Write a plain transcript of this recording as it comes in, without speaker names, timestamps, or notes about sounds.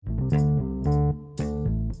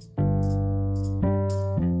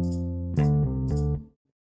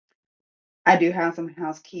I do have some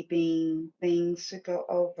housekeeping things to go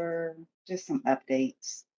over, just some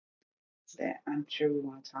updates that I'm sure we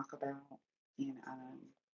want to talk about. And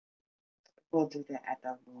we'll do that at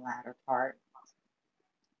the latter part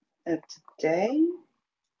of today.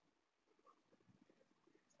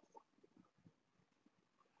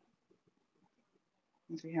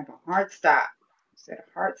 Since we have a hard stop, set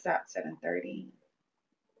a hard stop 7:30,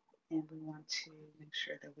 and we want to make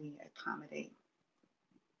sure that we accommodate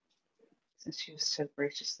since she was so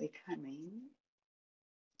graciously coming.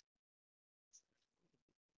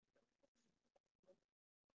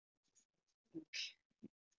 Okay,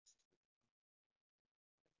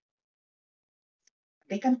 I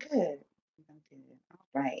think I'm good. I think I'm good.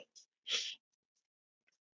 All right.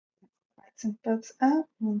 Invite some folks up.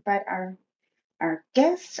 We'll invite our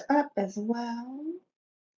guests up as well.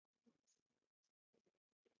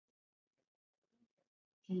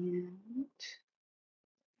 And let's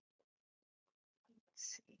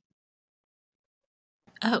see.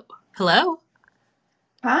 Oh, hello.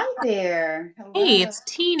 Hi there. Hey, Hello. it's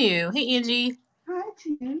Tinu. Hey, Angie. Hi,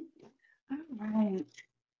 Tim. All right.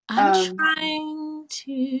 I'm Um, trying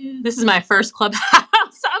to. This is my first Clubhouse.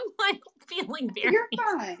 I'm like feeling very. you're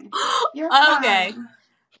fine. You're Okay. fine.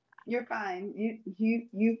 You're fine.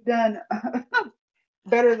 You've done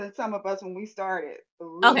better than some of us when we started.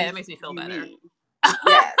 Okay, that Believe makes me feel you better. me.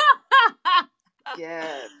 Yes.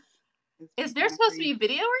 Yes. It's been Is there kind of supposed to be crazy.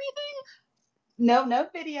 video or anything? No, no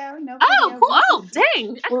video, no Oh, video. cool. We're Oh, just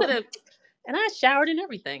dang. I we're could have. And I showered and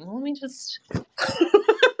everything. Let me just.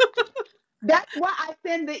 that's why I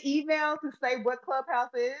send the email to say what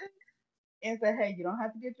Clubhouse is and say, hey, you don't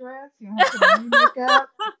have to get dressed, you don't have to put on any makeup.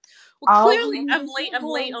 Well, All we clearly need I'm is late. your I'm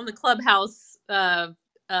late voice. on the Clubhouse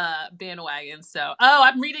bandwagon. So, oh,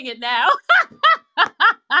 I'm reading it now.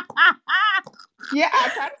 Yeah,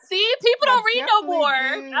 See, people I don't read no definitely more.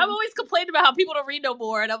 I'm do. always complaining about how people don't read no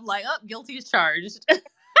more, and I'm like, oh, guilty as charged.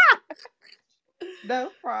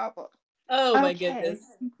 No problem. Oh my goodness.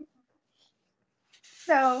 Okay.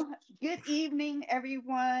 So, good evening,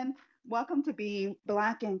 everyone. Welcome to Be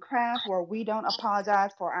Black and Craft, where we don't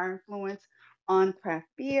apologize for our influence on craft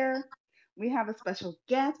beer. We have a special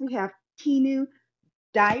guest. We have Tinu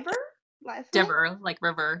Diver, last name? Deborah, like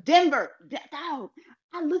river. Denver. Oh,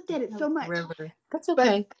 I looked at it so much. River. That's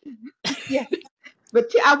But okay. yeah, but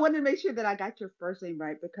I wanted to make sure that I got your first name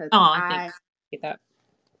right Oh, I think that.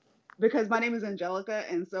 because my name is Angelica,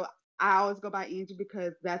 and so I always go by Angie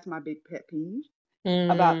because that's my big pet peeve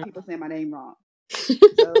about Mm. people saying my name wrong.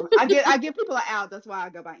 So I give people an out. That's why I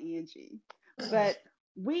go by Angie. But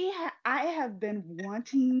I have been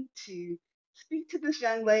wanting to speak to this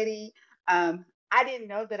young lady. I didn't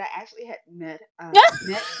know that I actually had met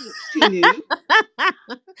Tinu I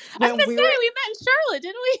was when gonna we say were we met in Charlotte,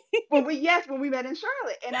 didn't we? when we met in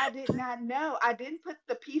Charlotte, and I did not know. I didn't put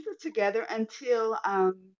the pieces together until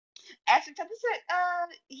Ashley Tucker said,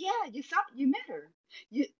 yeah, you met her.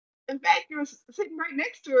 You in fact you were sitting right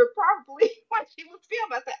next to her probably when she was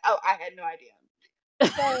filmed." I said, "Oh, I had no idea."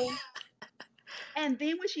 So and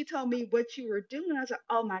then when she told me what you were doing, I was like,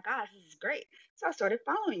 "Oh my gosh, this is great." So I started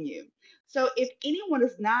following you. So if anyone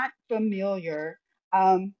is not familiar,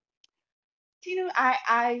 um,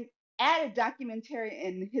 I added documentarian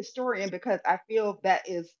and historian because I feel that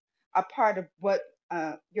is a part of what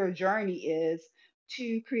your journey is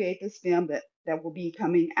to create this film that will be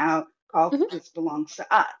coming out called Hmm. This Belongs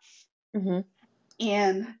to Us. Hmm.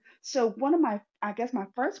 And so one of I guess my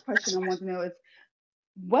first question I want to know is,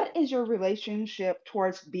 what is your relationship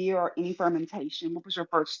towards beer or any fermentation? What was your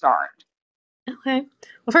first start? Okay.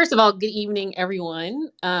 Well, first of all, good evening, everyone.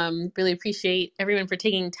 Really appreciate everyone for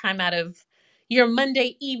taking time out of your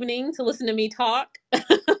Monday evening to listen to me talk.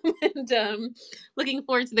 And looking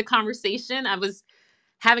forward to the conversation. I was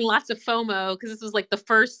having lots of FOMO because this was like the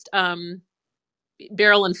first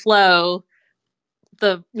Barrel and Flow,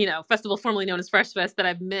 the festival formerly known as Fresh Fest, that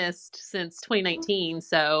I've missed since 2019.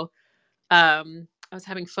 So I was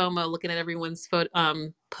having FOMO looking at everyone's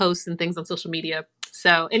posts and things on social media.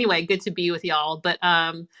 So anyway, good to be with y'all. But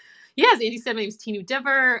yeah, as Andy said, my name is Tinu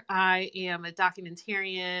Dever. I am a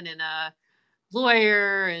documentarian and a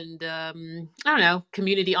lawyer and I don't know,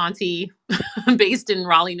 community auntie based in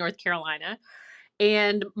Raleigh, North Carolina.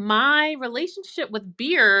 And my relationship with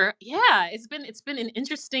beer, yeah, it's been an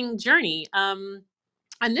interesting journey.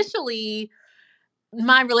 Initially,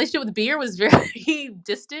 my relationship with beer was very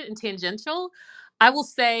distant and tangential. I will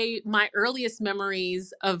say my earliest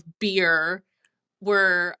memories of beer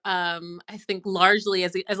were, I think, largely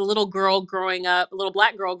as a little girl growing up, a little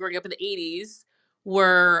black girl growing up in the 80s,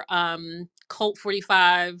 were Colt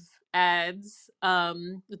 45 ads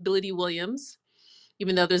with Billy D. Williams,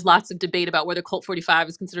 even though there's lots of debate about whether Colt 45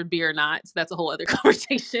 is considered beer or not. So that's a whole other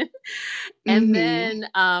conversation. And Mm-hmm.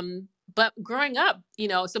 then, but growing up,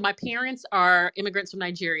 so my parents are immigrants from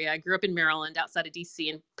Nigeria. I grew up in Maryland, outside of DC,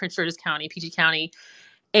 in Prince George's County, PG County.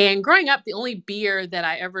 And growing up, the only beer that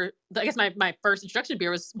I guess my first introduction to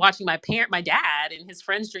beer was watching my dad and his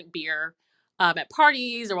friends drink beer at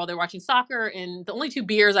parties or while they're watching soccer. And the only two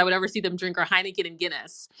beers I would ever see them drink are Heineken and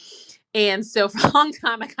Guinness. And so for a long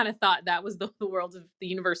time, I kind of thought that was the world of the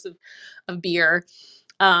universe of beer.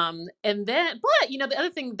 And then, but the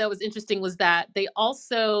other thing that was interesting was that they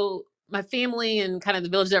also, my family and kind of the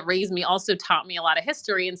village that raised me also taught me a lot of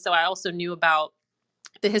history. And so I also knew about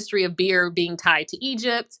the history of beer being tied to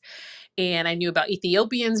Egypt, and I knew about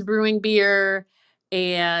Ethiopians brewing beer.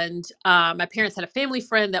 And my parents had a family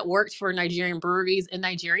friend that worked for Nigerian breweries in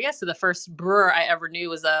Nigeria. So the first brewer I ever knew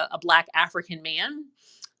was a Black African man.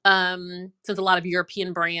 Since a lot of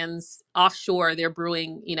European brands offshore, they're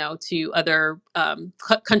brewing, to other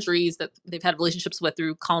countries that they've had relationships with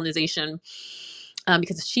through colonization,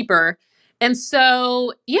 because it's cheaper. And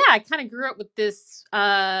so, yeah, I kind of grew up with this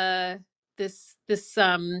I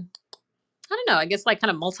don't know, I guess like kind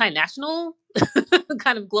of multinational,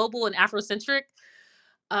 kind of global and Afrocentric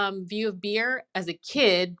view of beer as a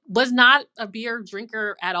kid. Was not a beer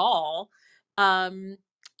drinker at all. And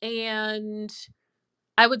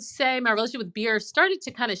I would say my relationship with beer started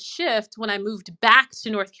to kind of shift when I moved back to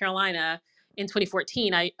North Carolina in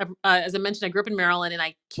 2014. As I mentioned, I grew up in Maryland, and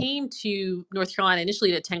I came to North Carolina initially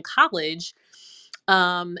to attend college.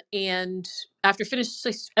 And after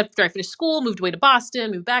I finished school, moved away to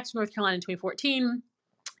Boston, moved back to North Carolina in 2014,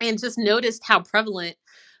 and just noticed how prevalent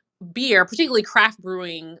beer, particularly craft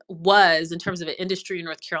brewing, was in terms of an industry in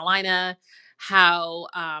North Carolina. How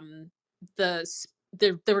the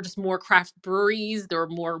there were just more craft breweries, there were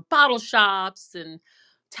more bottle shops and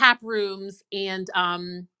tap rooms, and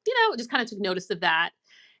just kind of took notice of that.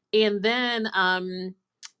 And then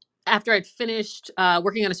after I'd finished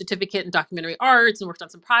working on a certificate in documentary arts and worked on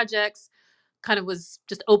some projects, kind of was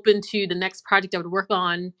just open to the next project I would work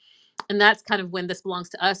on. And that's kind of when This Belongs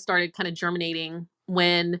to Us started kind of germinating,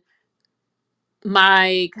 when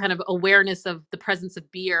my kind of awareness of the presence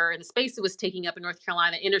of beer and the space it was taking up in North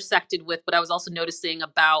Carolina intersected with what I was also noticing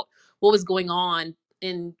about what was going on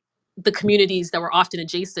in the communities that were often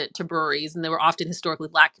adjacent to breweries, and they were often historically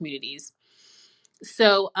Black communities.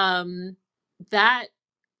 So that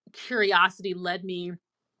curiosity led me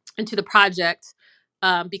into the project,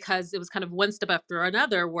 because it was kind of one step after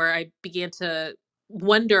another where I began to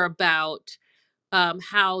wonder about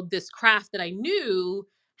how this craft that I knew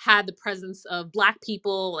had the presence of Black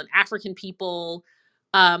people and African people,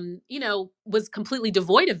 was completely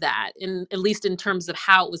devoid of that, at least in terms of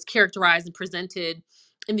how it was characterized and presented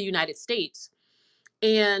in the United States.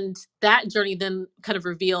 And that journey then kind of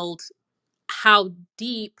revealed how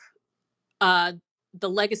deep uh, the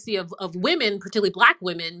legacy of women, particularly Black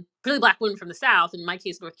women from the South, in my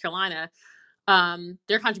case, North Carolina,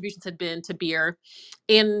 their contributions had been to beer.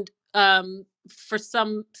 And for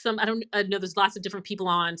some, I know there's lots of different people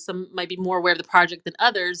on. Some might be more aware of the project than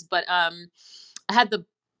others, but I had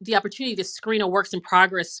the opportunity to screen a works in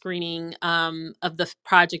progress screening of the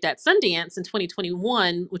project at Sundance in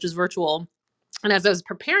 2021, which was virtual. And as I was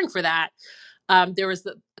preparing for that, there was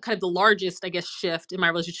kind of the largest, I guess, shift in my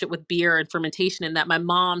relationship with beer and fermentation, in that my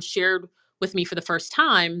mom shared with me for the first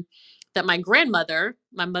time that my grandmother,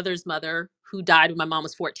 my mother's mother, who died when my mom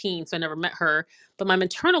was 14, so I never met her, but my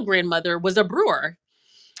maternal grandmother was a brewer.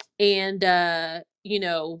 And,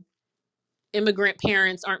 immigrant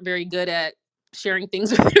parents aren't very good at sharing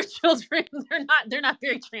things with their children. They're not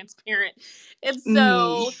very transparent. And Mm-hmm.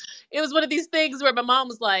 so it was one of these things where my mom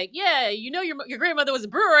was like, "Yeah, your grandmother was a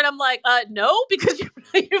brewer," and I'm like, "No, because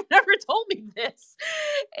you've never told me this."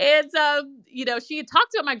 And she had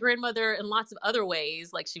talked about my grandmother in lots of other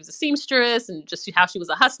ways, like she was a seamstress, and just how she was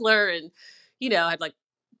a hustler, and had like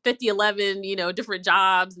 50, 11, different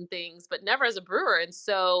jobs and things, but never as a brewer. And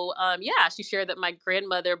so, yeah, she shared that my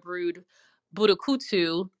grandmother brewed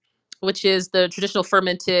burukutu, which is the traditional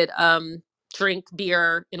fermented drink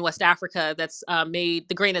beer in West Africa. That's made,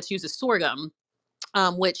 the grain that's used is sorghum,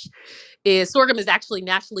 which is sorghum is actually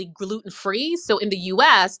naturally gluten free. So in the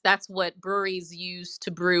U.S., that's what breweries use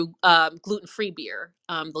to brew gluten free beer.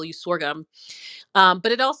 They'll use sorghum. But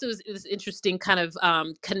it also is interesting kind of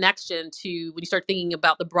connection to when you start thinking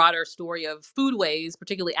about the broader story of foodways,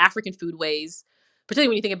 particularly African foodways, particularly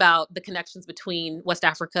when you think about the connections between West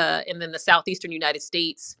Africa and then the southeastern United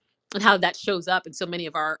States, and how that shows up in so many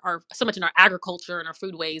of so much in our agriculture and our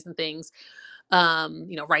foodways and things.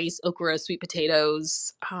 Rice, okra, sweet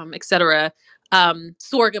potatoes, etc.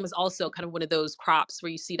 Sorghum is also kind of one of those crops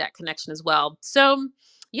where you see that connection as well. So,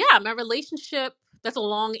 yeah, my relationship, that's a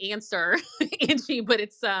long answer, Angie, but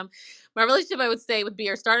it's my relationship, I would say, with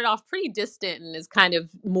beer started off pretty distant and has kind of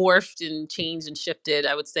morphed and changed and shifted,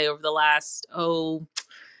 I would say, over the last, I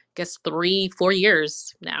guess 3, 4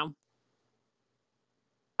 years now.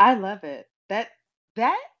 I love it. That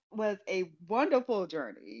was a wonderful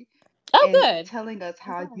journey, Oh, and good. telling us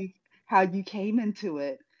I'm glad. how you came into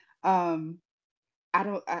it. Um, I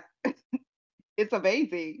don't. It's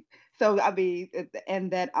amazing. So I mean,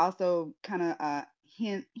 and that also kind of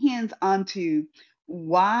hints onto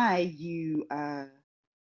why you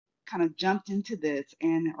kind of jumped into this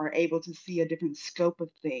and are able to see a different scope of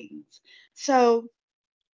things. So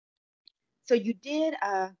so you did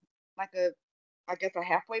like a, I guess, a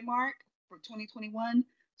halfway mark for 2021.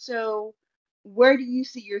 So where do you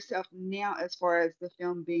see yourself now as far as the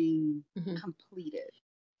film being Mhm. completed?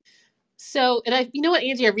 So, and you know what,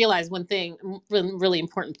 Angie, I realized one thing, really, really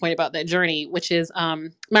important point about that journey, which is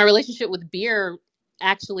my relationship with beer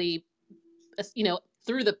actually,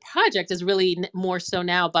 through the project is really more so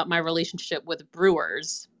now about my relationship with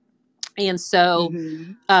brewers. And so,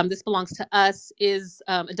 Mm-hmm. This Belongs to Us is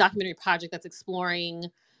a documentary project that's exploring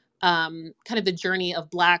kind of the journey of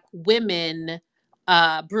Black women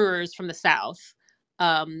brewers from the South,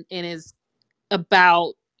 and is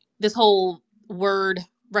about this whole word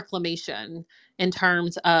reclamation in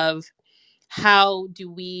terms of how do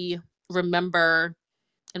we remember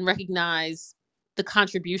and recognize the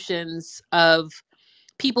contributions of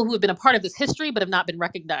people who have been a part of this history but have not been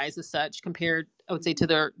recognized as such compared, I would say, to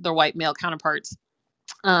their white male counterparts.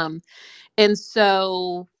 um, and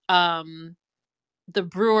so the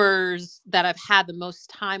brewers that I've had the most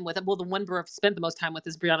time with, well, the one brewer I've spent the most time with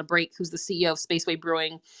is Brianna Brake, who's the CEO of Spaceway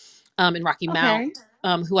Brewing in Rocky Mount,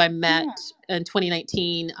 Okay. who I met Yeah. in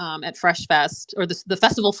 2019 at Fresh Fest, or the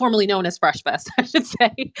festival formerly known as Fresh Fest, I should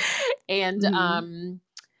say. And Mm-hmm.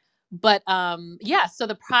 but yeah, so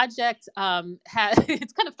the project has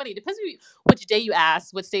it's kind of funny. It depends on which day you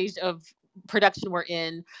ask, what stage of production we're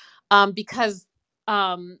in, because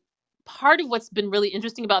um, part of what's been really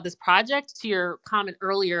interesting about this project, to your comment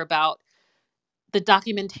earlier about the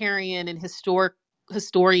documentarian and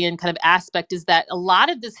historian kind of aspect, is that a lot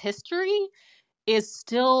of this history is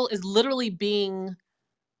literally being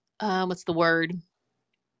what's the word,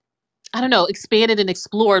 I don't know, expanded and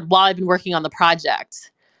explored while I've been working on the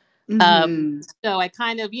project. Mm-hmm. So I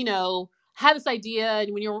kind of, had this idea.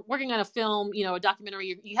 And when you're working on a film, a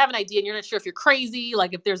documentary, you have an idea and you're not sure if you're crazy,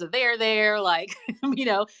 like if there's a there, like,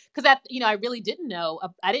 because I really didn't know.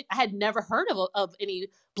 I had never heard of any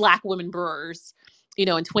Black women brewers, in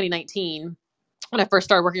 2019 when I first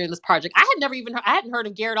started working on this project. I hadn't heard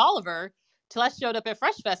of Garrett Oliver till I showed up at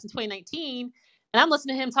Fresh Fest in 2019. And I'm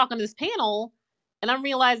listening to him talking to this panel and I'm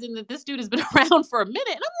realizing that this dude has been around for a minute.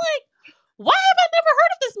 And I'm like, why have I never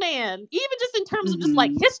heard of this man? Even just in terms of just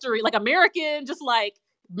like Mm-hmm. history, like American, just like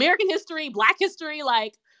American history, Black history,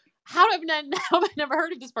 like how have I never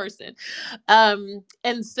heard of this person?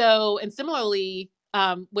 And similarly,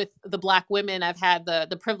 with the Black women I've had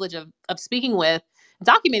the privilege of speaking with,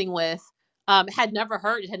 documenting with, had never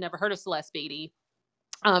heard of Celeste Beatty.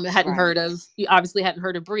 Hadn't heard Right. of, you obviously hadn't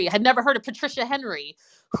heard of Brie. Had never heard of Patricia Henry,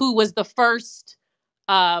 who was the first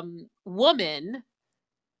woman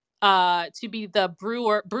to be the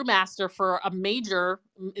brewmaster for a major,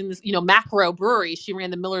 in this, macro brewery. She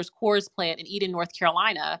ran the Miller's Coors plant in Eden, North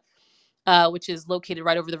Carolina, which is located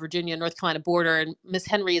right over the Virginia North Carolina border. And Miss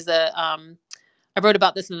Henry is I wrote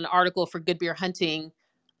about this in an article for Good Beer Hunting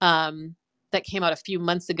um, that came out a few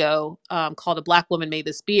months ago, called "A Black Woman Made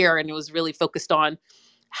This Beer," and it was really focused on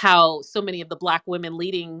how so many of the Black women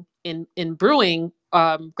leading in brewing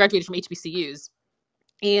graduated from HBCUs.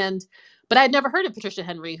 And but I had never heard of Patricia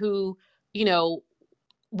Henry, who you know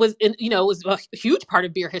was a huge part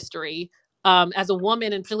of beer history, as a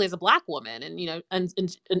woman and particularly as a Black woman, and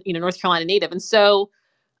North Carolina native. And so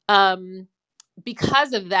um,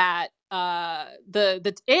 because of that,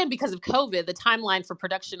 the and because of COVID, the timeline for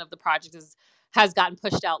production of the project has gotten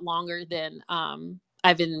pushed out longer than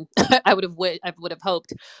I've been I would have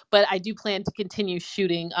hoped. But I do plan to continue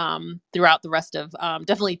shooting throughout the rest of,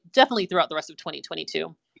 definitely throughout the rest of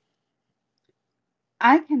 2022.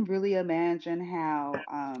 I can really imagine how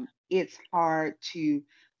it's hard to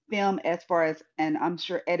film as far as, and I'm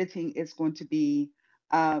sure editing is going to be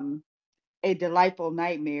um, a delightful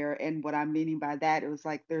nightmare. And what I'm meaning by that, it was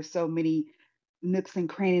like there's so many nooks and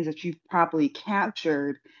crannies that you've probably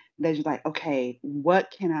captured that you're like, okay,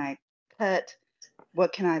 what can I cut?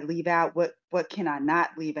 what can I leave out? What can I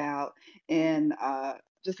not leave out? And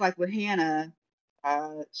just like with Hannah,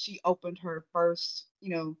 she opened her first,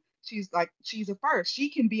 she's like she's a first. She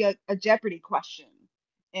can be a Jeopardy question.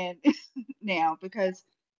 And now because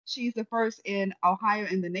she's the first in Ohio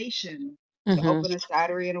in the nation to Mm-hmm. open a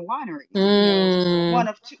cidery and a winery. Mm, One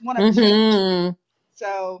of two. mm-hmm.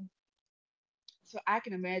 So so I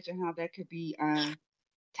can imagine how that could be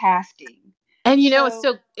tasking. And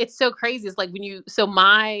So it's so crazy. It's like when you so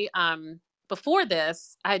my before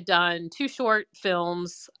this, I'd done two short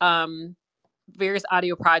films, various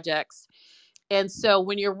audio projects. And so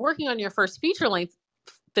when you're working on your first feature length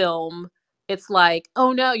film, it's like,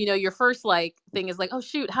 oh no, your first like thing is like, oh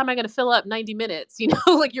shoot, how am I going to fill up 90 minutes?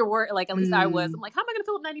 Like your work, like at least I was. I'm mm, like, how am I going to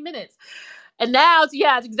fill up 90 minutes? And now it's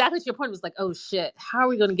exactly to your point. It was like, oh shit, how are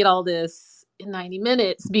we going to get all this in 90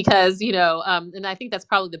 minutes? Because, and I think that's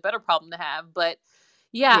probably the better problem to have. But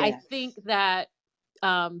yeah, I yes. think that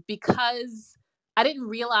because I didn't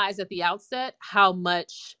realize at the outset how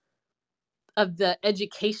much of the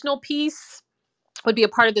educational piece would be a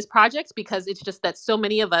part of this project, because it's just that so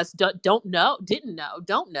many of us don't know, didn't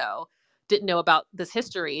know about this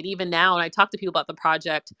history. And even now, when I talk to people about the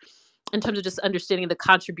project, in terms of just understanding the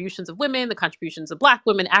contributions of women, the contributions of Black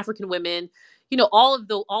women, African women, all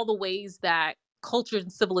the ways that cultures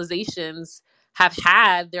and civilizations have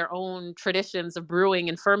had their own traditions of brewing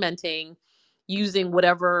and fermenting using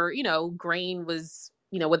whatever grain was,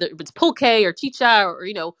 whether it's pulque or chicha, or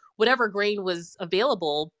whatever grain was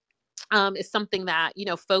available, is something that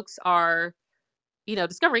folks are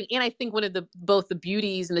discovering. And I think one of the both the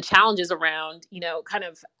beauties and the challenges around kind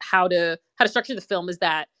of how to structure the film is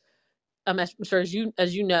that, I'm sure as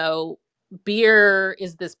you know, beer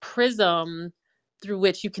is this prism through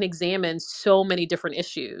which you can examine so many different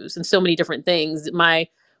issues and so many different things. When I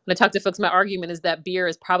talk to folks, my argument is that beer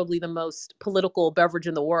is probably the most political beverage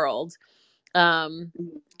in the world. um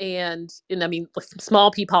Mm, and I mean, like, some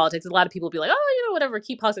small p politics, a lot of people will be like, oh, whatever,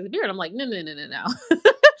 key politics of beer, and I'm like, no, no, no, no, no. I'm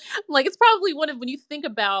like, it's probably one of, when you think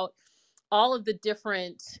about all of the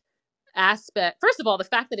different aspect, first of all, the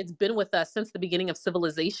fact that it's been with us since the beginning of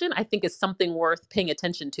civilization, I think is something worth paying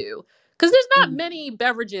attention to, because there's not mm, many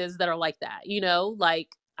beverages that are like that. Like,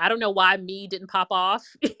 I don't know why me didn't pop off.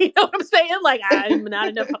 You know what I'm saying? Like, I'm not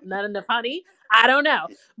enough honey. I don't know,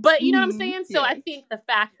 but you know what I'm saying. So I yes. think the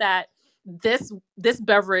fact that this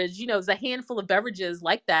beverage, is a handful of beverages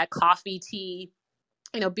like that: coffee, tea,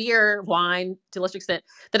 beer, wine, to a lesser extent,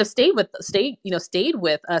 that have stayed with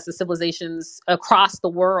us as civilizations across the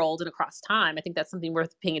world and across time. I think that's something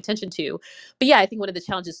worth paying attention to. But yeah, I think one of the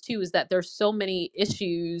challenges too is that there's so many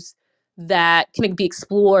issues that can be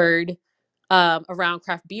explored around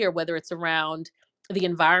craft beer, whether it's around the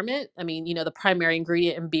environment. I mean, the primary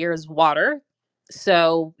ingredient in beer is water.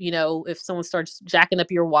 So, if someone starts jacking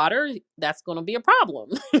up your water, that's going to be a problem.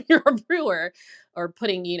 If you're a brewer, or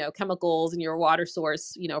putting, chemicals in your water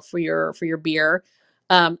source, for your beer.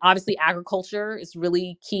 Obviously, agriculture is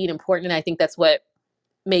really key and important. And I think that's what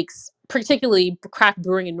makes particularly craft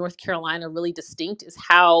brewing in North Carolina really distinct, is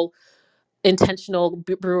how intentional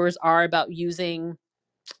brewers are about using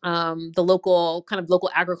the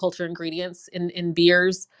local agriculture ingredients in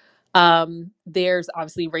beers. There's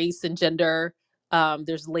obviously race and gender.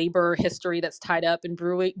 There's labor history that's tied up in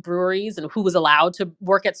breweries, and who was allowed to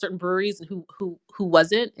work at certain breweries and who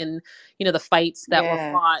wasn't, and the fights that were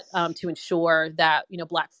Yes. fought to ensure that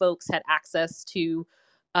Black folks had access to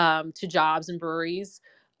jobs in breweries.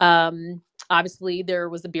 Obviously, there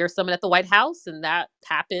was a beer summit at the White House, and that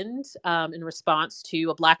happened in response to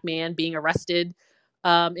a Black man being arrested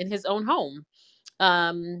in his own home.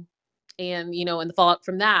 Um, and and the fallout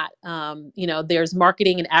from that, there's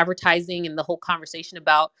marketing and advertising, and the whole conversation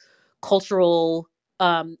about cultural,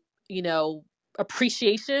 um, you know,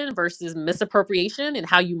 appreciation versus misappropriation, and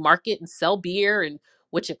how you market and sell beer, and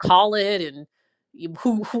what you call it, and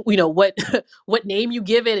who what what name you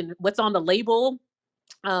give it, and what's on the label,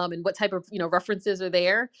 and what type of references are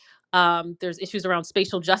there. There's issues around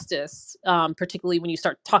spatial justice, particularly when you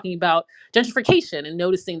start talking about gentrification and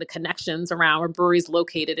noticing the connections around where breweries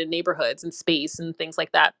located in neighborhoods and space and things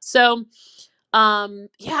like that. So,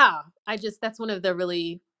 yeah, that's one of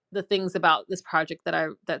the things about this project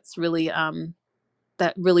that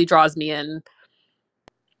really draws me in.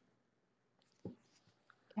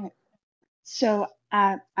 Okay. So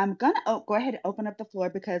I'm gonna go ahead and open up the floor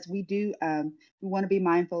because we want to be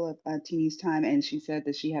mindful of Tini's time, and she said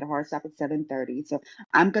that she had a hard stop at 7:30. So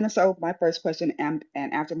I'm gonna start with my first question, and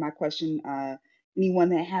after my question, anyone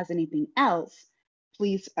that has anything else,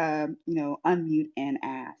 please unmute and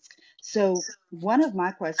ask. So one of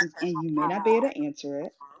my questions, and you may not be able to answer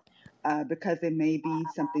it, because it may be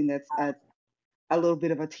something that's a little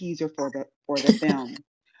bit of a teaser for the film.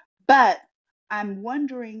 But I'm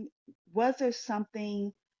wondering, was there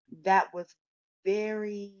something that was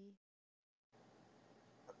very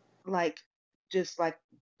like just like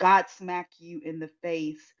God smack you in the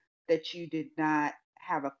face that you did not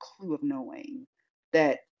have a clue of knowing,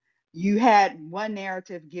 that you had one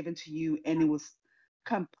narrative given to you and it was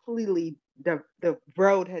completely the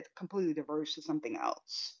road had completely diverged to something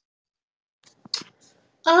else.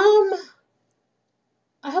 Um,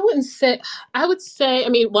 I wouldn't say. I would say. I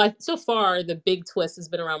mean, well, so far the big twist has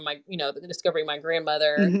been around my, the discovering my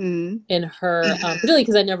grandmother Hmm. and her, particularly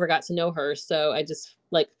because I never got to know her, so I just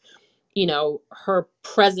like, her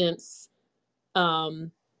presence,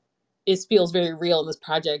 um, is feels very real in this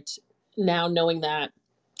project now, knowing that.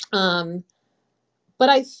 Um, but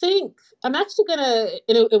I think I'm actually gonna.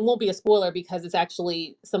 It won't be a spoiler because it's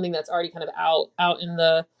actually something that's already kind of out in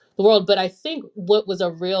the world. But I think what was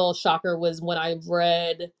a real shocker was when I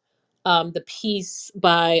read the piece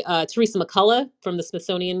by Teresa McCullough from the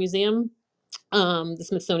Smithsonian Museum, the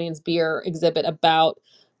Smithsonian's beer exhibit about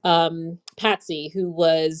Patsy, who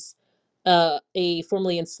was a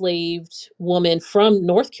formerly enslaved woman from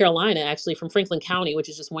North Carolina, actually from Franklin County, which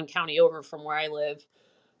is just one county over from where I live,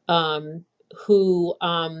 who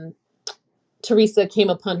Teresa came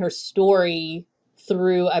upon her story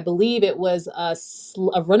through, I believe it was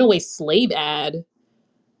a runaway slave ad,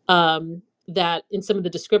 that in some of the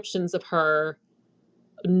descriptions of her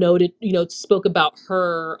noted, spoke about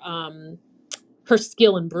her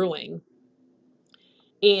skill in brewing.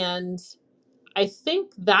 And I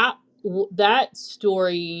think that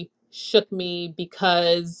story shook me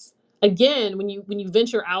because, again, when you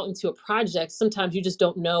venture out into a project, sometimes you just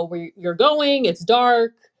don't know where you're going. It's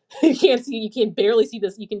dark. You can barely see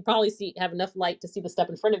this. You can probably have enough light to see the step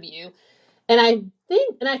in front of you. And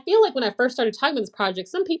I feel like when I first started talking about this project,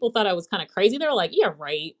 some people thought I was kind of crazy. They were like, "Yeah,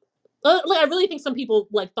 right." Like, I really think some people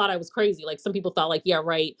like thought I was crazy. Like some people thought like, "Yeah,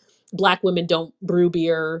 right. Black women don't brew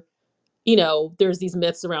beer." There's these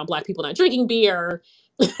myths around Black people not drinking beer.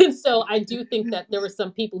 And so I do think that there were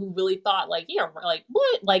some people who really thought like, "Yeah, like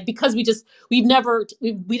what?" Like because we've never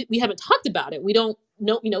we haven't talked about it. We don't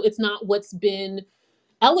know. It's not what's been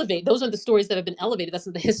elevated. Those are the stories that have been elevated. That's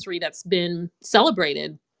the history that's been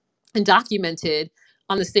celebrated and documented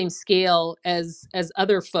on the same scale as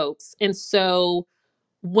other folks. And so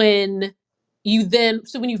when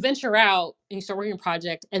when you venture out and you start working on a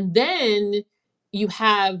project, and then you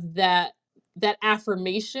have that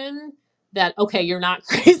affirmation that, okay, you're not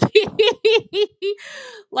crazy.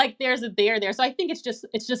 Like there's a there. So I think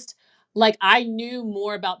it's just like I knew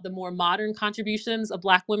more about the more modern contributions of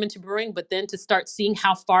Black women to brewing, but then to start seeing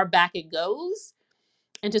how far back it goes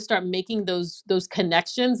and to start making those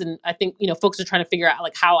connections. And I think folks are trying to figure out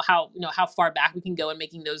like how far back we can go in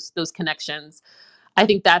making those connections. I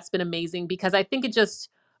think that's been amazing because I think it just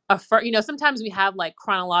sometimes we have like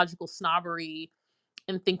chronological snobbery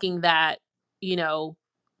and thinking that you know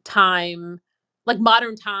time like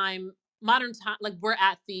modern time, like we're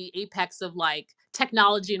at the apex of like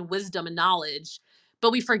technology and wisdom and knowledge,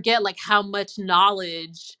 but we forget like how much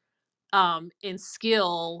knowledge and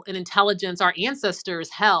skill and intelligence our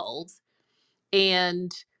ancestors held,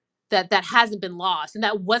 and that hasn't been lost, and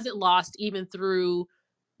that wasn't lost even through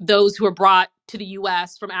those who were brought to the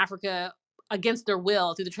US from Africa against their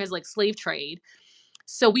will through the like slave trade.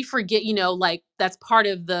 So we forget, like that's part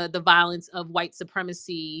of the violence of white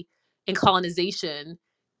supremacy and colonization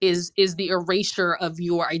is the erasure of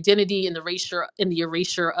your identity and the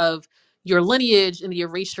erasure of your lineage and the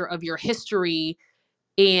erasure of your history.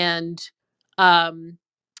 And um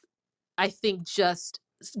I think just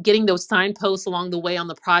getting those signposts along the way on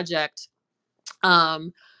the project,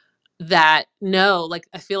 um that no, like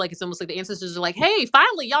I feel like it's almost like the ancestors are like, "Hey,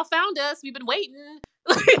 finally y'all found us. We've been waiting."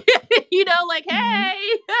 Like, Hmm. "Hey,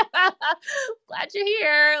 glad you're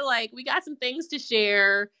here. Like we got some things to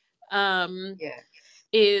share." Um Yeah.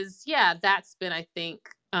 is Yeah, that's been, I think,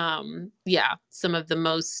 yeah, some of the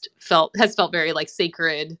most felt very like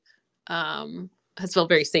sacred, has felt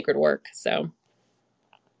very sacred work. So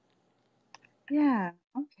Yeah.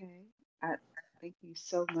 Okay. Thank you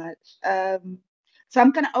so much. So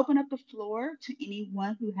I'm going to open up the floor to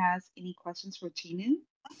anyone who has any questions for Tinu.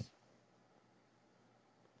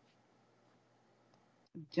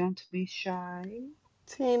 Don't be shy.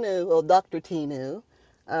 Tinu, well, Dr. Tinu.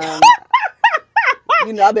 Um,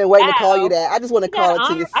 I've been waiting to call you wow, that. I just want to you got call an it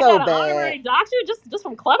to you honor. I so got an bad. honorary doctorate just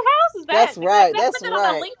from Clubhouse. Is that That's is that right. that That's put that on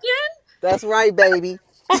right. my That's right, baby.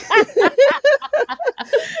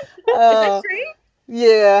 LinkedIn? Is that Uh, true?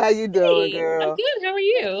 Yeah, how you doing, Hey, I'm girl? good. How are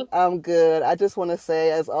you? I'm good. I just want to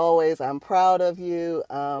say, as always, I'm proud of you.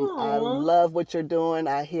 I Aw. love what you're doing.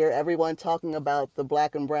 I hear everyone talking about the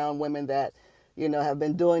black and brown women that, have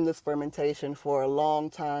been doing this fermentation for a long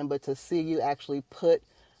time, but to see you actually put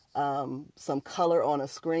some color on a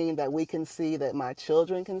screen that we can see, that my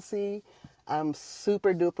children can see, I'm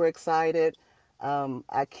super duper excited.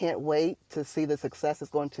 I can't wait to see the success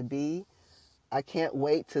it's going to be. I can't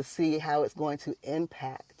wait to see how it's going to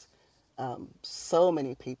impact so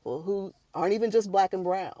many people who aren't even just black and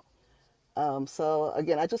brown. So,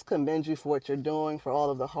 again, I just commend you for what you're doing, for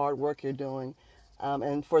all of the hard work you're doing.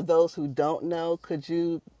 And for those who don't know, could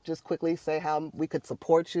you just quickly say how we could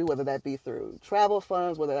support you, whether that be through travel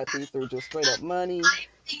funds, whether that be through just straight up money,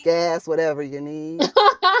 gas, whatever you need?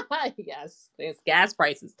 Yes, it's gas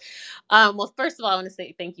prices. Well, first of all, I want to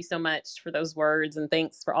say thank you so much for those words, and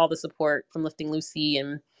thanks for all the support from Lifting Lucy,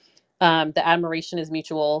 and the admiration is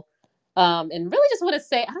mutual. And really, just want to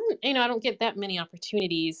say I don't get that many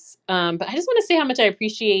opportunities, but I just want to say how much I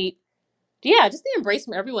appreciate, yeah, just the embrace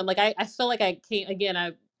from everyone. Like I feel like I came again.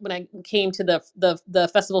 I When I came to the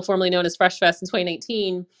festival formerly known as Fresh Fest in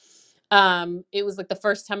 2019, it was like the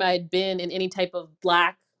first time I had been in any type of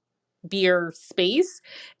black beer space,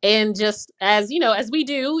 and just as as we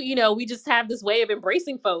do, we just have this way of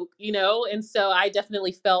embracing folk, and so I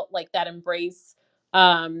definitely felt like that embrace,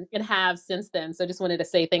 and have since then. So I just wanted to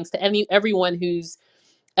say thanks to everyone who's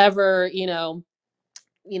ever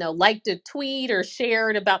liked a tweet or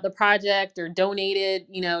shared about the project or donated,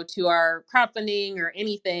 to our crowdfunding or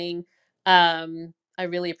anything. I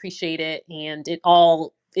really appreciate it. And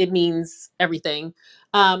it means everything.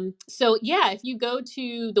 So yeah, if you go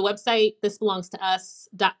to the website,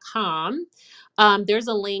 thisbelongstous.com, there's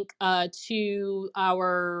a link if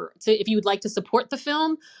you would like to support the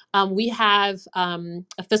film. We have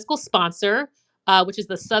a fiscal sponsor, which is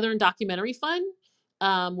the Southern Documentary Fund,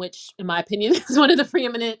 which, in my opinion, is one of the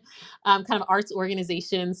preeminent kind of arts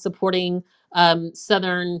organizations supporting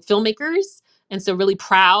Southern filmmakers. And so, really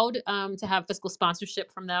proud to have fiscal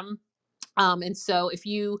sponsorship from them. And so, if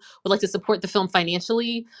you would like to support the film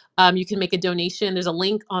financially, you can make a donation. There's a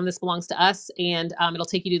link on This Belongs to Us, and it'll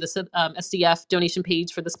take you to the SDF donation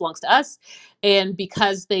page for This Belongs to Us. And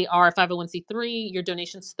because they are a 501c3, your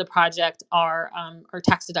donations to the project are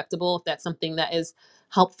tax deductible if that's something that is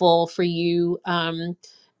helpful for you.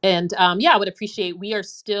 Yeah, I would appreciate. We are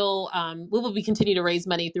still we will be continue to raise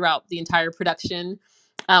money throughout the entire production.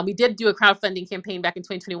 We did do a crowdfunding campaign back in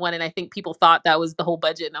 2021, and I think people thought that was the whole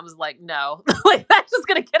budget. And I was like, no, like that's just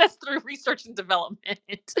going to get us through research and development.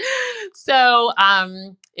 So,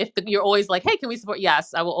 if you're always like, hey, can we support?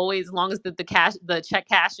 Yes, I will always, as long as the check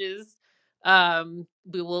cashes,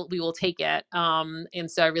 we will take it.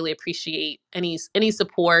 And so I really appreciate any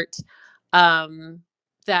support,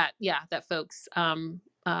 that folks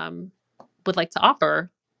would like to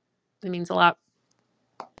offer. It means a lot.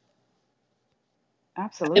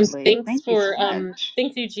 And Absolutely. Thank you so much.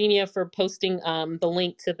 thanks Eugenia for posting the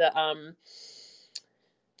link to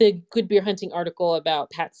the Good Beer Hunting article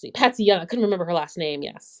about Patsy Young. I couldn't remember her last name.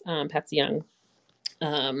 Yes, Patsy Young.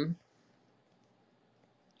 Um,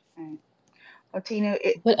 Okay. Well, Tina,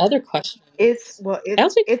 what other questions? it's well, I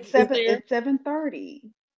was like, it's is seven there? it's 7:30.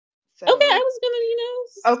 Okay, I So was gonna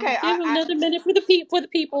okay, give another minute for the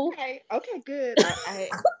people. okay, good.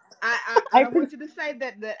 I I want you to say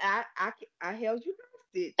that I held you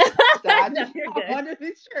hostage. So I No, just you're I good. wanted to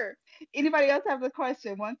be sure. Anybody else have a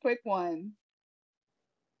question? One quick one.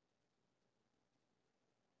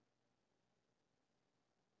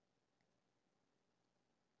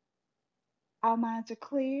 All minds are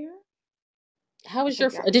clear. How was Okay, your?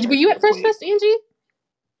 got Were you at Fresh perfect. Fest, Angie?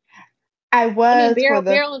 I I mean, was for the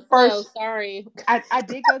Barrel and Flow. first. Sorry. I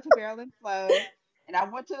did go to Barrel and Flow, and I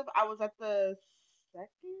was at the second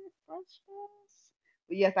first fest.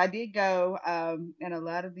 But yes, I did go, and a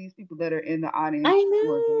lot of these people that are in the audience I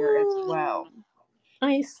were there as know. well.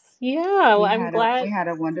 Yeah. Well, I'm glad We had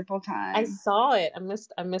a wonderful I time. saw it. I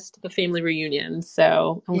missed the family reunion.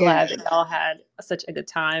 So I'm glad that Yes, y'all had such a good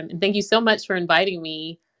time. And thank you so much for inviting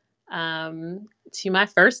me to my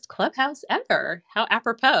first Clubhouse ever. How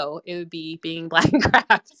apropos it would be being Black and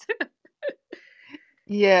Crafts.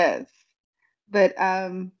 yes, but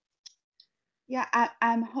yeah,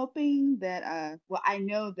 I'm hoping that well, I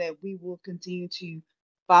know that we will continue to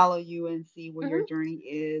follow you and see where your Mhm. journey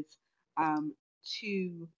is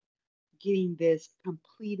to getting this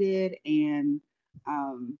completed and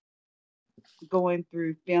um, going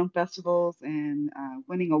through film festivals and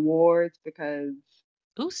winning awards because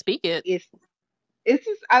Ooh, speak it. it's it's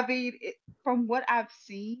just I mean from what I've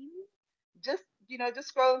seen, just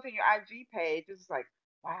just scrolling through your IG page, it's like,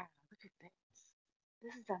 wow, look at this.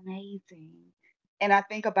 This is amazing. And I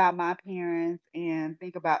think about my parents and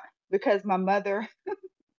think about because my mother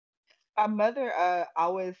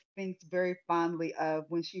always thinks very fondly of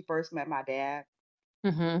when she first met my dad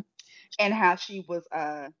Mm-hmm. and how she was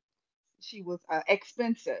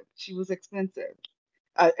expensive. She was expensive,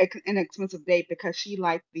 an expensive date because she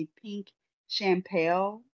liked the pink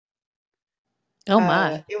champagne. Oh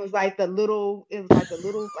my. It was like the little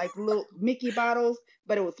Mickey bottles,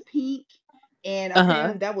 but it was pink, and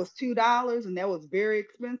Uh-huh. apparently that was $2, and that was very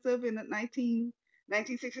expensive in the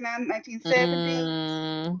 1969, 1970.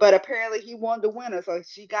 Mm. But apparently he wanted to win her, so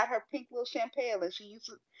she got her pink little champagne, and she used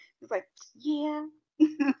to. It's like, yeah.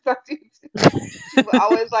 So she would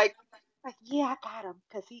always like, yeah, I got him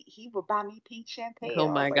because he would buy me pink champagne. Oh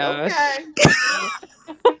I was my like, gosh. okay.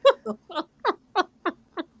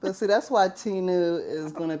 But see, that's why Tinu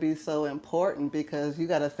is going to be so important because you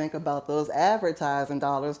got to think about those advertising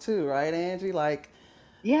dollars too, right, Angie? Like,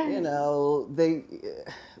 you Yes. know,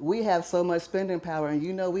 we have so much spending power, and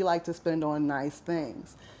we like to spend on nice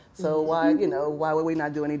things. So Mm-hmm. Hmm. why would we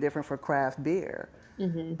not do any different for craft beer?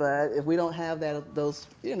 Mm-hmm. But if we don't have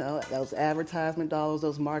those advertisement dollars,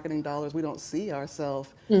 those marketing dollars, we don't see ourselves.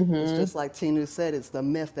 It's Mm-hmm. just like Tinu said, it's the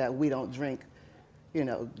myth that we don't drink,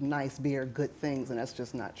 nice beer, good things, and that's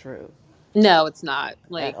just not true No, it's not.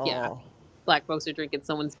 at Like, yeah, all. black folks are drinking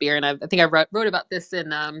someone's beer, and I think I wrote about this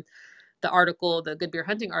in the article, the Good Beer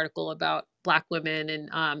Hunting article about black women and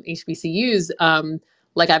HBCUs.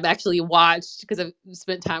 Like I've actually watched because I've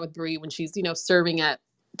spent time with Brie when she's serving at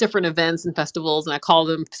different events and festivals, and I call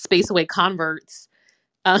them space away converts.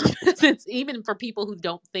 It's even for people who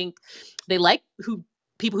don't think they like who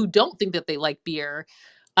people who don't think that they like beer.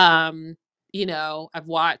 Um, I've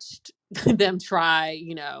watched them try.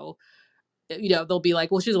 They'll be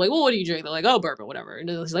like, well, she's like, well, what do you drink? They're like, oh, bourbon, whatever. And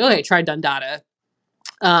it's like, okay, try Dundada,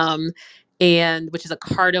 um, and which is a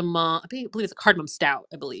cardamom. I believe it's a cardamom stout,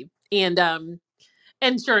 I believe.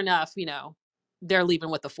 And sure enough, they're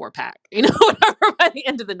leaving with a 4-pack, whatever by the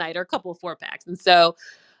end of the night, or a couple of 4-packs. And so,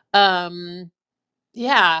 um,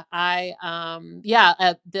 yeah,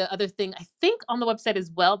 the other thing I think on the website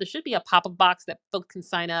as well, there should be a pop-up box that folks can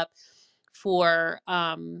sign up for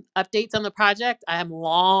updates on the project. I am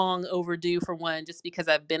long overdue for one just because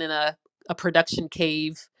I've been in a production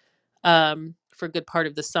cave for a good part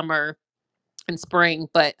of the summer and spring.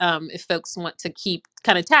 But if folks want to keep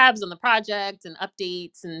kind of tabs on the project and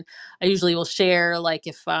updates, and I usually will share like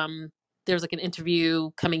if there's like an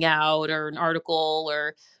interview coming out or an article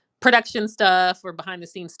or production stuff or behind the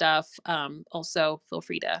scenes stuff. Also feel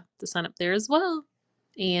free to sign up there as well.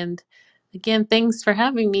 And again, thanks for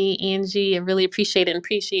having me, Angie. I really appreciate it and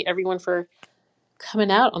appreciate everyone for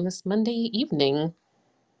coming out on this Monday evening.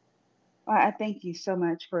 Well, I thank you so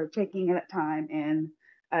much for taking that time and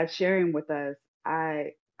sharing with us.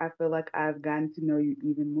 I feel like I've gotten to know you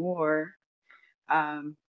even more,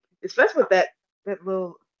 um, especially with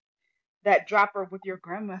that dropper with your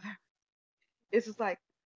grandmother. It's just like,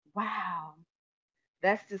 wow,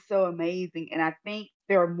 that's just so amazing. And I think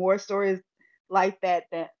there are more stories like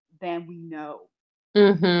than we know,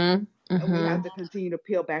 Mm-hmm. and we have Mm-hmm. to continue to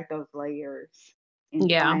peel back those layers and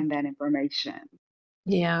Yeah. find that information.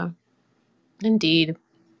 Yeah. Indeed.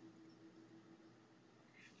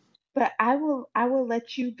 But I will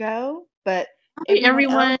let you go. But All right, everyone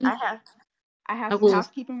else, everyone. I have I some will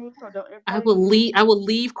housekeeping rules, so don't I everybody will leave.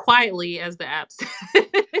 leave quietly, as the app says.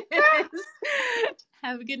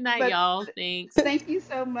 Have a good night, But y'all. Thanks. thank you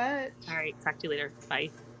so much. All right, talk to you later.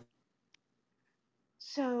 Bye.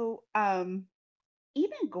 So,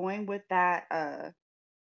 even going with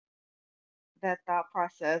that thought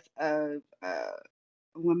process of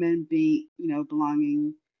women being,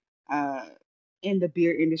 belonging uh, in the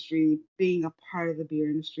beer industry, being a part of the beer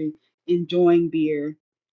industry, enjoying beer.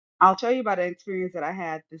 I'll tell you about an experience that I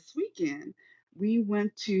had this weekend. We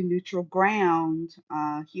went to Neutral Ground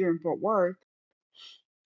here in Fort Worth,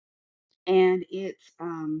 and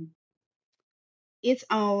it's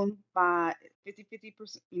owned by 50-50%,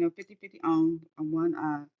 50-50 owned, one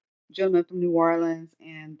gentleman from New Orleans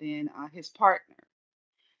and then his partner.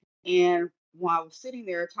 And while I was sitting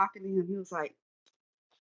there talking to him, he was like,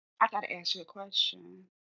 I got to ask you a question.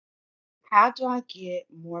 How do I get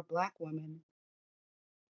more black women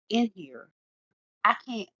in here? I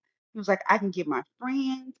can't. He was like, I can get my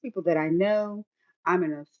friends, people that I know. I'm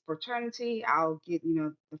in a fraternity. I'll get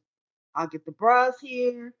the bras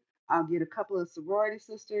here. I'll get a couple of sorority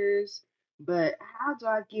sisters. But how do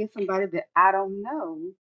I get somebody that I don't know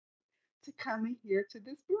to come in here to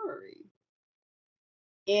this brewery?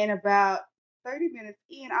 And about 30 minutes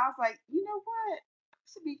in, I was like, you know what?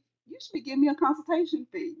 You should be giving me a consultation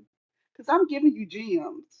fee because I'm giving you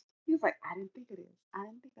gems. He was like, I didn't think of this. I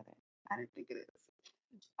didn't think of that. I didn't think of this.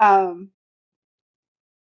 Um,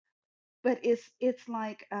 but it's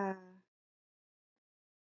like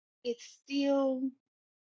it's still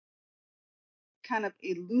kind of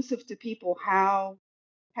elusive to people how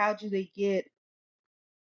do they get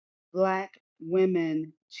black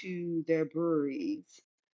women to their breweries,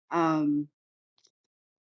 um,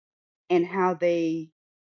 and how they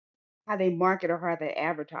market or how they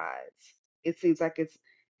advertise. It seems like it's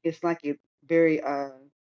like it's very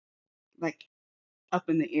like up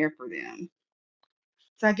in the air for them.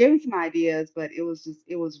 So I gave him some ideas, but it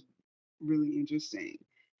was really interesting.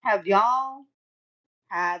 Have y'all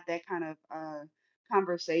had that kind of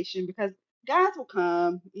conversation? Because guys will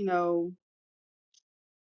come,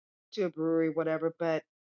 to a brewery, whatever, but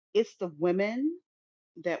it's the women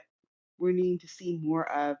that we're needing to see more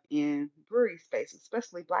of in brewery spaces,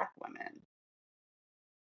 especially black women.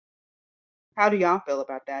 How do y'all feel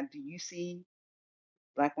about that? Do you see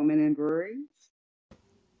black women in breweries?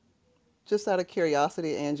 Just out of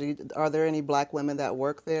curiosity, Angie, are there any black women that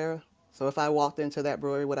work there? So if I walked into that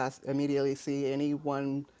brewery, would I immediately see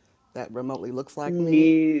anyone that remotely looks like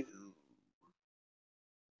me? No.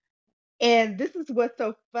 And this is what's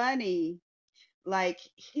so funny. Like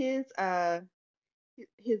his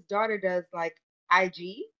daughter does like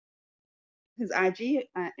IG, his IG,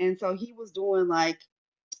 and so he was doing like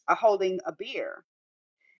a holding a beer,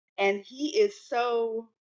 and he is so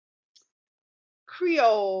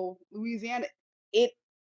Creole Louisiana. It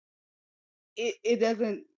it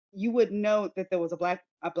doesn't. You wouldn't know that there was a black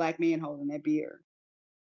man holding that beer.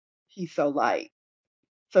 He's so light.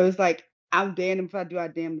 So it's like I'm damned if I do, I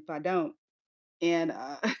damned if I don't. And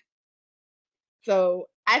so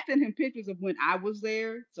I sent him pictures of when I was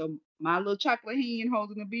there. So my little chocolate hand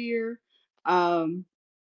holding a beer. Um,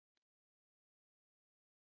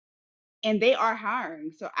 and they are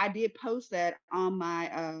hiring. So I did post that on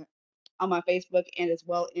my Facebook and as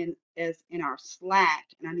well as in our Slack.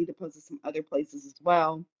 And I need to post it some other places as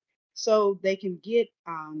well. So they can get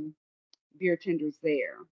beer tenders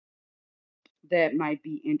there that might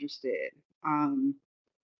be interested. Um,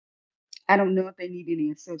 I don't know if they need any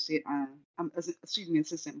excuse me,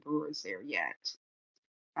 assistant brewers there yet,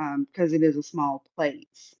 because it is a small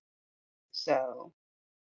place. So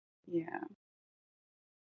yeah,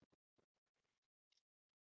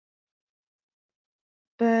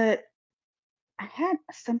 but I had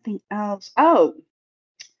something else. Oh,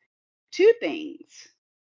 two things,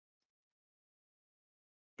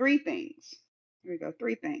 three things. Here we go,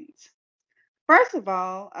 three things. First of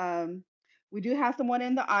all, we do have someone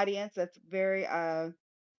in the audience that's very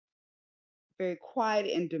quiet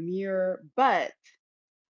and demure, but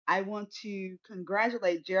I want to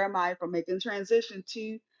congratulate Jeremiah for making the transition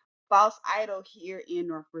to False Idol here in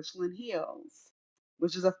North Richland Hills,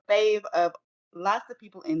 which is a fave of lots of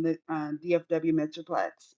people in the DFW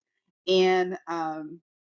Metroplex. And I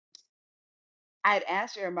had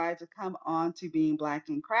asked Jeremiah to come on to Being Black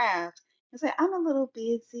in Craft. He said, I'm a little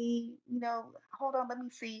busy, hold on, let me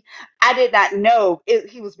see. I did not know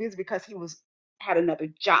he was busy because he had another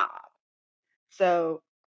job. So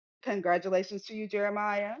congratulations to you,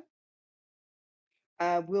 Jeremiah.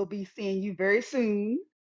 We'll be seeing you very soon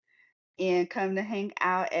and come to hang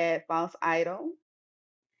out at False Idol.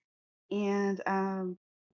 And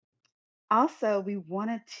also, we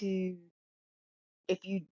wanted to, if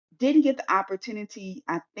you didn't get the opportunity,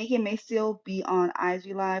 I think it may still be on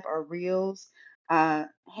IG Live or Reels.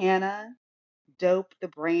 Hannah, Dope the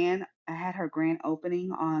brand, I had her grand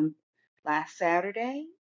opening on last Saturday,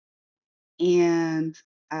 and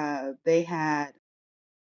they had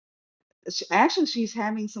actually she's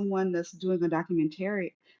having someone that's doing a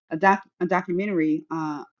documentary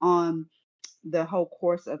on the whole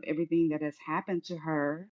course of everything that has happened to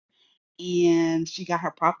her. And she got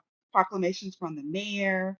her proclamations from the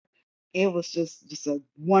mayor. It was just a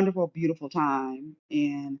wonderful, beautiful time.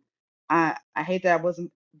 And I hate that I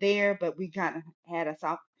wasn't there, but we kind of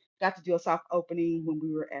got to do a soft opening when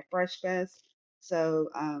we were at Fresh Fest. So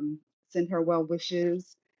send her well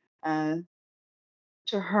wishes uh,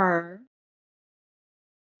 to her.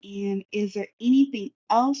 And is there anything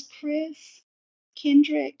else, Chris?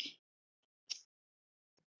 Kendrick?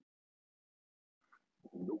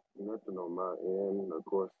 Nope, nothing on my end. Of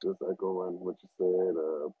course, just echoing what you said.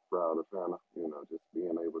 Proud of Hannah. Just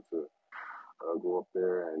being able to go up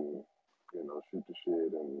there and shoot the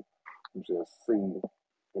shit and just see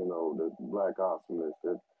the black awesomeness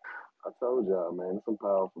that I told y'all, man. It's some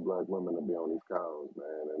powerful black women to be on these calls,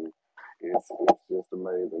 man, and it's just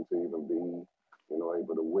amazing to even be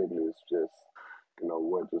quickly. It's just,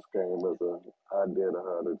 what just came as a idea to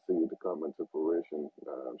her to see to come into fruition.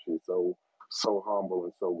 She's so humble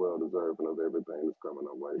and so well deserving of everything that's coming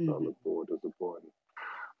her way. So I Hmm. look forward to supporting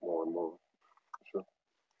more and more. Sure.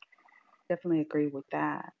 Definitely agree with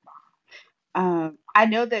that. I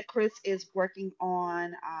know that Chris is working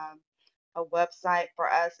on a website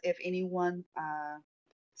for us. If anyone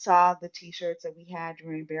saw the t-shirts that we had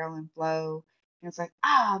during Barrel and Flow, and it's like,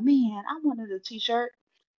 oh man, I wanted a t-shirt.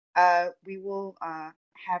 We will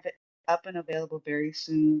have it up and available very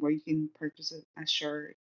soon where you can purchase a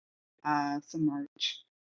shirt, some merch.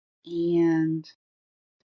 And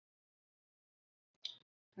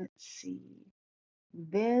let's see,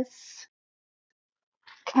 this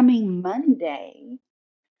coming Monday,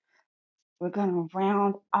 we're going to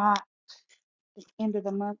round off the end of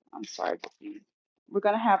the month. I'm sorry, we're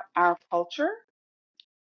going to have our culture.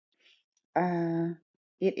 Uh,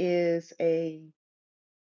 it is a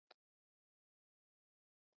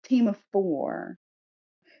team of four.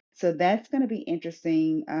 So that's going to be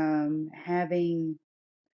interesting. Having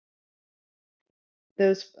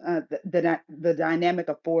those the dynamic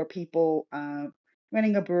of four people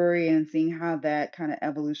running a brewery and seeing how that kind of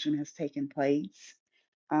evolution has taken place.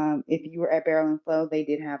 If you were at Barrel and Flow, they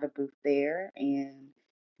did have a booth there, and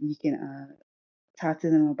you can talk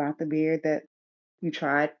to them about the beer that you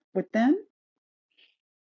tried with them.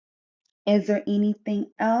 Is there anything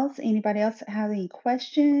else? Anybody else have any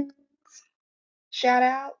questions? Shout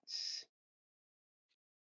outs?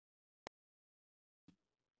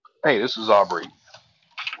 Hey, this is Aubrey.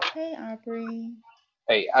 Hey, Aubrey.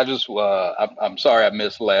 Hey, I'm sorry I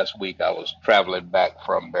missed last week. I was traveling back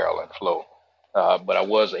from Barrel and Flow, but I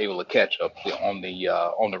was able to catch up on the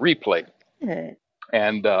replay, Good.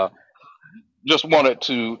 and just wanted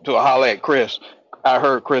to holler at Chris. I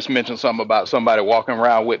heard Chris mention something about somebody walking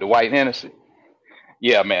around with the white Hennessy.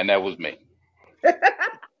 Yeah, man, that was me.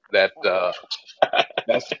 That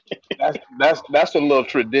that's that's a little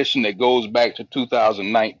tradition that goes back to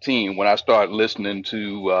 2019 when I started listening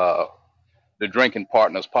to the Drinking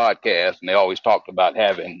Partners podcast, and they always talked about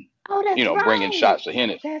having, Oh, that's bringing right. shots of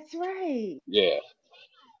Hennessy. That's right. Yeah.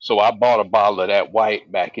 So I bought a bottle of that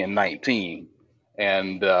white back in 19,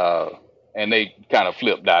 and they kind of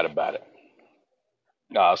flipped out about it.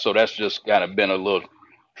 So that's just kind of been a little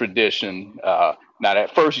tradition. Now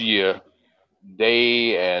that first year,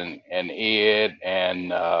 they and Ed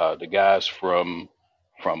and the guys from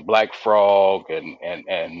Black Frog and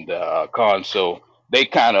Conso, they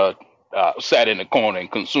kind of sat in the corner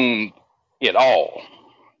and consumed it all.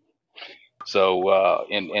 So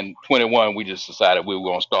in 21, we just decided we were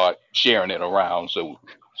gonna start sharing it around. So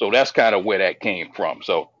that's kind of where that came from.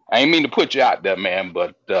 So I ain't mean to put you out there, man,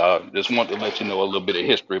 but just wanted to let you know a little bit of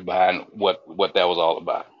history behind what that was all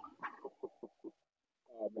about.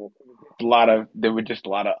 A lot of there were just a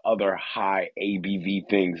lot of other high ABV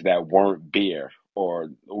things that weren't beer or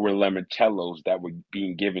were limoncellos that were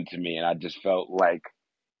being given to me, and I just felt like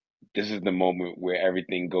this is the moment where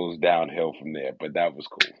everything goes downhill from there. But that was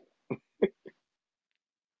cool.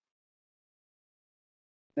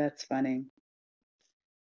 That's funny.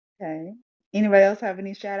 Okay. Anybody else have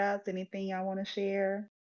any shout outs? Anything y'all want to share?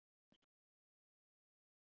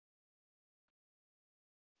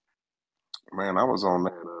 Man, I was on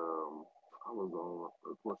that. I was on,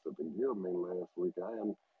 of course, at the Guild meeting last week. I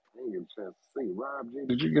didn't get a chance to see Rob G.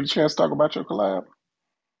 Did you get a chance to talk about your collab?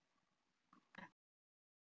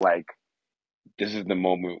 Like this is the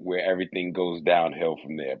moment where everything goes downhill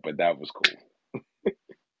from there. But that was cool.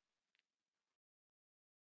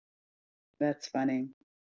 That's funny.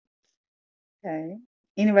 Okay.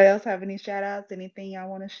 Anybody else have any shout outs? Anything y'all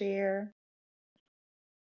want to share?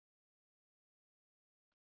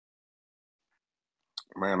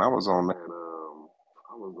 Man, I was on that.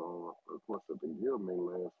 I was on, of course, at the Guild meeting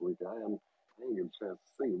last week. I didn't get a chance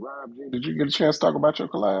to see Rob G. Did you get a chance to talk about your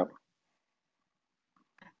collab?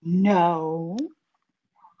 No.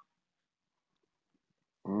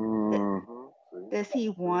 D- Mm-hmm. Does he See,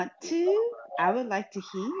 want just talk to? about I would like to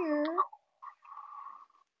hear. it.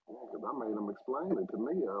 Yeah, 'cause I made him explain it to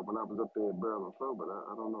me when I was up there at Barrel and Flow, but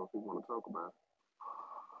I don't know if he want to talk about it.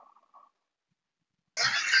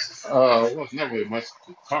 It was never really much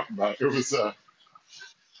to talk about. It was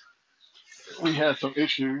we had some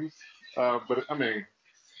issues, but I mean,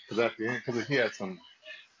 because at the end, because he had some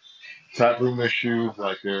tap room issues,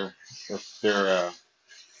 like their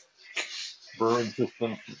brewing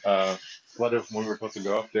system flooded when we were supposed to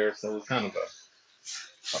go up there, so it was kind of a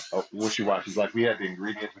wishy-washy. Like we had the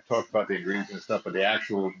ingredients, we talked about the ingredients and stuff, but the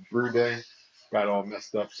actual brew day got all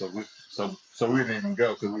messed up, so we didn't even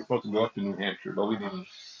go because we were supposed to go up to New Hampshire, but we didn't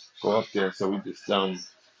go up there, so we just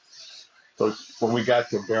So when we got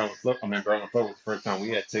to Barrel and Flip, I mean Barrel and Flip was the first time we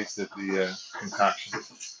had tasted the concoction.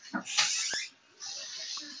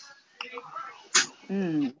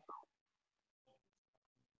 Mm.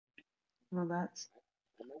 Well,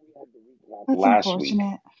 I know we had the recap that's last week,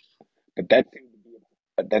 unfortunate. but that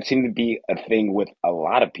seemed to be a thing with a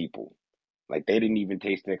lot of people. Like they didn't even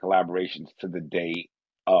taste their collaborations to the day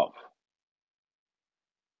of.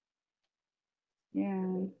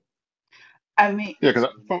 Yeah. I mean, Yeah, because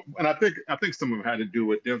and I think some of it had to do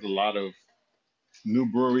with there's a lot of new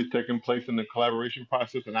breweries taking place in the collaboration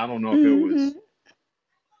process, and I don't know if it hmm was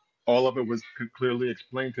all of it was clearly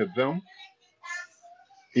explained to them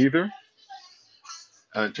either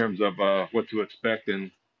in terms of what to expect,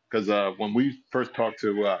 and because when we first talked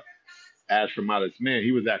to Ash from Modest Man,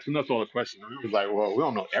 he was asking us all the questions. We was like, well, we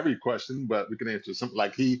don't know every question, but we can answer something.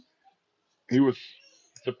 Like he was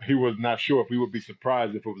he was not sure if we would be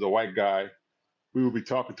surprised if it was a white guy. We would be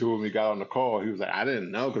talking to him. When we got on the call. He was like, I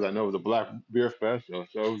didn't know because I know it was a black beer fest, so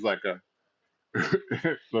it was like a.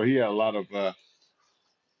 So he had a lot of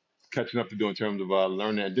catching up to do in terms of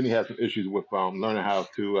learning. And then he had some issues with learning how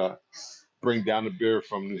to bring down the beer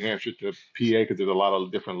from New Hampshire to PA because there's a lot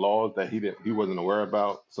of different laws that he wasn't aware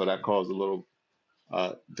about. So that caused a little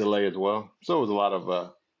delay as well. So it was a lot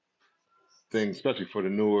of things, especially for the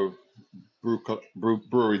newer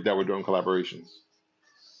breweries that were doing collaborations.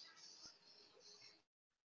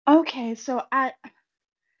 okay, so I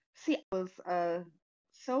see I was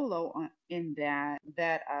solo in that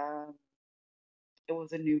it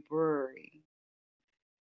was a new brewery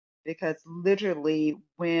because literally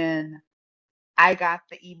when I got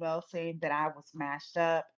the email saying that I was mashed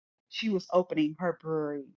up, she was opening her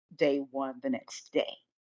brewery day one the next day.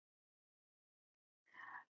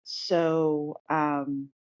 So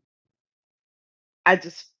I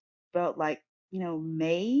just felt like,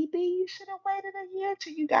 maybe you should have waited a year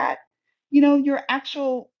till you got, your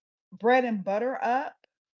actual bread and butter up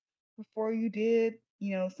before you did,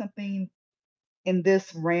 something in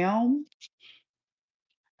this realm.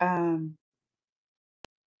 Um,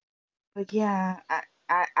 but yeah,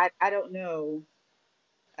 I don't know.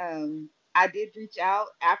 I did reach out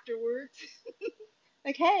afterwards,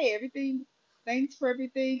 like, hey, everything, thanks for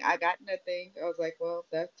everything. I got nothing. I was like, well,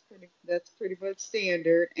 that's pretty much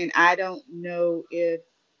standard. And I don't know if,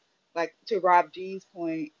 like, to Rob G's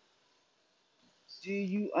point, do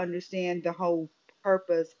you understand the whole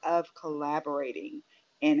purpose of collaborating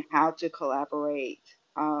and how to collaborate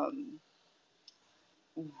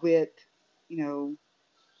with, you know,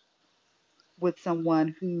 with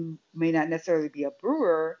someone who may not necessarily be a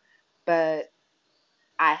brewer, but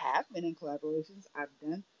I have been in collaborations. I've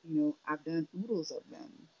done oodles of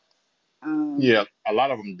them. Yeah, Um, a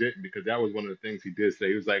lot of them didn't because that was one of the things he did say.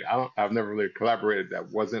 He was like, I've never really collaborated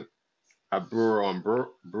that wasn't a brewer on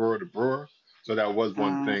brewer to brewer. So that was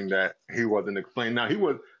one uh, thing that he wasn't explaining. Now he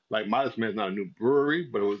was like Modest Man's not a new brewery,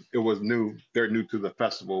 but it was new. They're new to the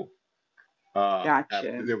festival.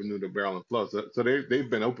 gotcha. They were new to Barrel and Flow. So they've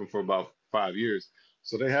been open for about 5 years.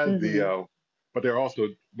 So they had the hmm but they're also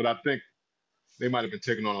but I think they might have been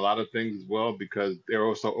taking on a lot of things as well because they're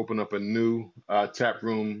also opening up a new tap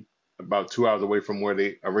room about 2 hours away from where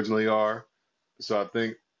they originally are. So I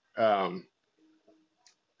think um,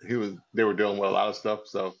 they were dealing with a lot of stuff.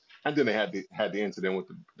 So and then they had the incident with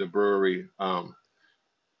the brewery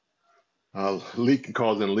leak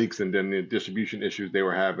causing leaks and then the distribution issues they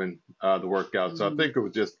were having to work out. So I hmm think it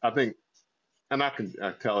was just I think and I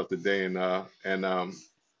tell it today and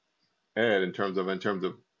Ed in terms of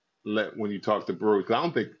when you talk to breweries. 'Cause I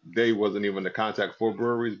don't think they wasn't even the contact for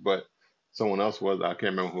breweries, but someone else was. I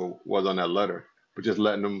can't remember who was on that letter. But just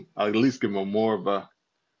letting them at least give them more of a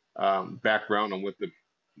background on what the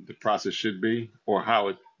process should be or how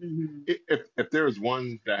it. hmm If there is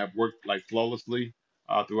one that have worked like flawlessly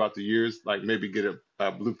throughout the years, like maybe get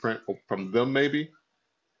a blueprint from them maybe,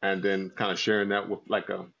 and then kind of sharing that with like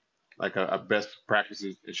a best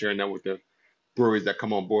practices and sharing that with the breweries that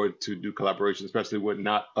come on board to do collaboration, especially with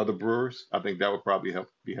not other brewers. I think that would probably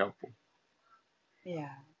be helpful. Yeah,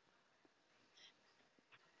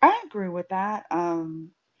 I agree with that.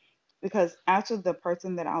 Because actually, the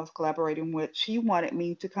person that I was collaborating with, she wanted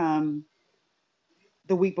me to come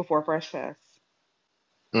the week before Fresh Fest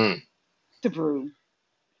Mm. to brew.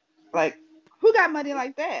 Like, who got money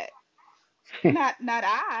like that? Not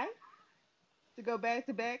I to go back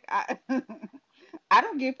to back. I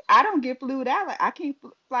don't get flued out. Like, I can't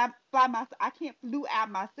fly my I can't flew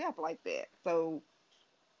out myself like that. So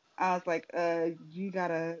I was like, you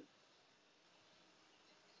gotta,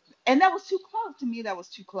 and that was too close to me. That was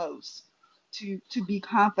too close to be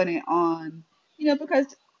confident on,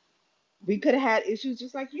 because We could have had issues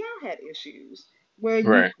just like y'all had issues, where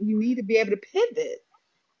Right. you need to be able to pivot.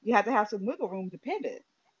 You have to have some wiggle room to pivot.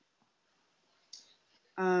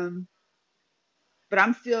 Um, but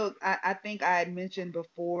I'm still. I think I had mentioned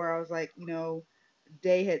before. I was like,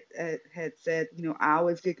 Day had said, I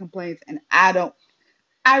always get complaints, and I don't.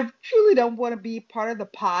 I truly don't want to be part of the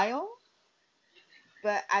pile,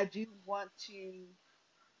 but I do want to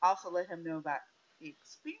also let him know about the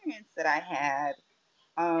experience that I had.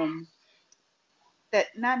 Um, that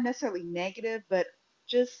not necessarily negative, but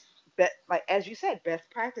just like as you said, best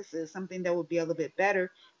practices, something that would be a little bit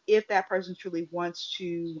better if that person truly wants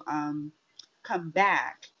to come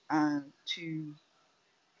back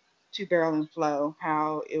to Barrel and Flow,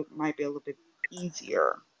 how it might be a little bit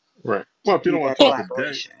easier Right. to Well, if you do don't want that to talk And today,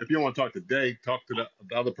 collaboration. if you don't want to talk today, talk to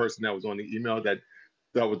the other person that was on the email that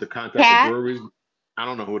dealt with the contact the Cat, breweries. I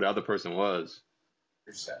don't know who the other person was.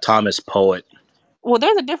 Thomas Poet. well,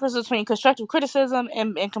 there's a difference between constructive criticism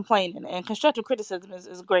and complaining. And constructive criticism is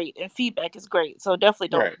great, and feedback is great. So definitely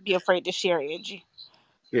Right. don't be afraid to share, Angie.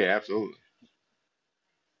 Yeah, absolutely.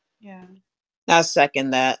 yeah. I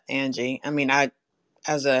second that, Angie. I mean,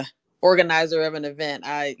 as a organizer of an event,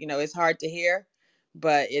 it's hard to hear,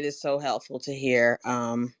 but it is so helpful to hear,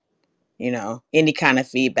 any kind of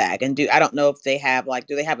feedback. And I don't know if they have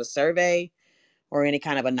do they have a survey or any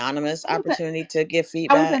kind of anonymous I was opportunity to give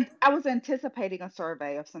I was feedback? I was anticipating a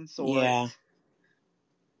survey of some sort, Yeah.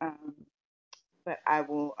 um, but I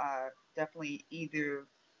will definitely either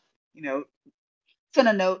you know send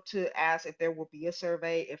a note to ask if there will be a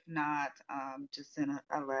survey. If not, just send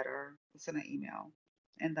a letter, send an email,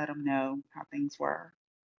 and let them know how things were.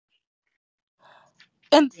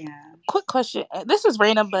 And Yeah. quick question. This is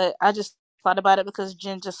random, but I just thought about it because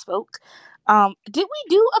Jen just spoke. Did we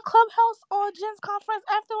do a clubhouse on Jen's conference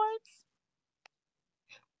afterwards?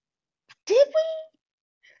 Did we?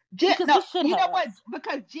 Jen, Because no, we should you know have. what?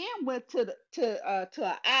 Because Jen went to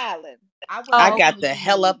an island. I went I Oh, back okay. on got the the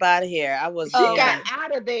hell cruise. up out of here. I was, She Oh, got okay.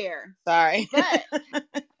 out of there. sorry. But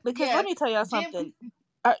Because let yes, me tell y'all Jen. something.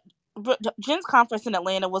 Uh, Jen's conference in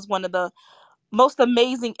Atlanta was one of the most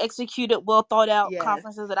amazing, executed, well thought out Yes,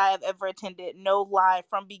 conferences that I have ever attended. No lie,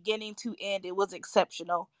 from beginning to end, it was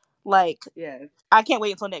exceptional. Like, yes, I can't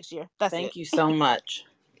wait until next year. That's it. Thank you so much.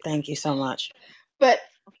 Thank you so much.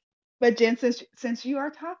 but Jen, since you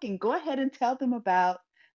are talking, go ahead and tell them about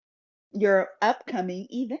your upcoming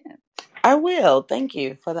event. I will. Thank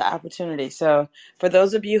you for the opportunity. So, for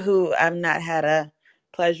those of you who I've not had a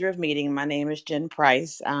pleasure of meeting, my name is Jen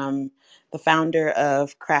Price. I'm the founder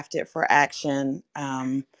of Craft It for Action,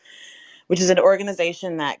 which is an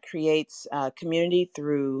organization that creates community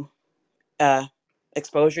through uh,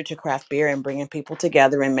 exposure to craft beer and bringing people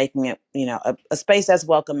together and making it, a space that's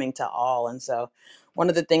welcoming to all. And so, one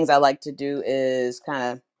of the things I like to do is kind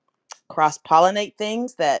of cross pollinate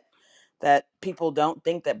things that people don't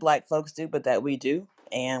think that Black folks do, but that we do.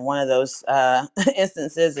 And one of those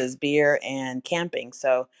instances is beer and camping.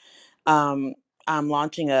 So um, I'm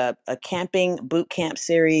launching a camping boot camp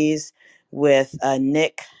series with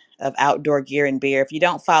Nick of Outdoor Gear and Beer. If you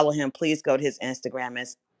don't follow him, please go to his Instagram.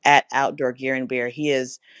 It's at Outdoor Gear and Beer. He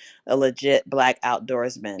is a legit Black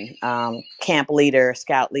outdoorsman, camp leader,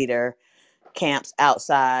 scout leader, camps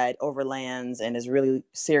outside overlands, and is really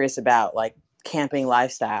serious about camping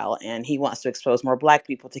lifestyle, and he wants to expose more Black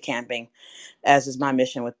people to camping, as is my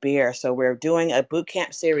mission with beer. So we're doing a boot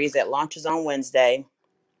camp series that launches on Wednesday.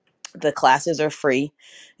 The classes are free.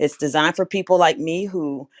 It's designed for people like me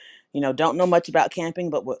who don't know much about camping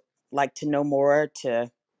but would like to know more,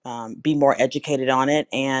 to be more educated on it.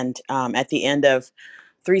 And at the end of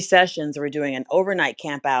 3 sessions, we're doing an overnight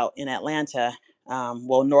camp out in Atlanta,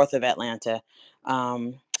 well, north of Atlanta,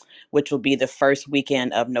 um, which will be the first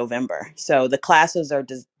weekend of November. So the classes are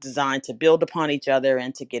designed to build upon each other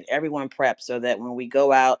and to get everyone prepped so that when we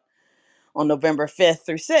go out on November 5th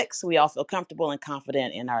through 6th, we all feel comfortable and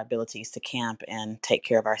confident in our abilities to camp and take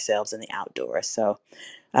care of ourselves in the outdoors. So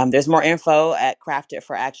there's more info at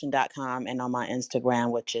craftitforaction.com and on my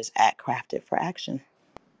Instagram, which is at craftitforaction.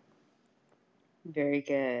 Very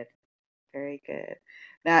good. Very good.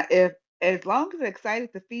 Now, if as long as Excited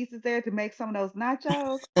the Feast is there to make some of those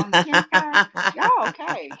nachos on the campfire, y'all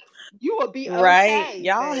okay. You will be Right, okay,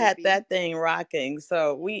 y'all had baby. that thing rocking.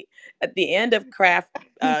 So we, at the end of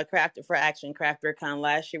Crafted for Action Craft Con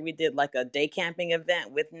last year, we did like a day camping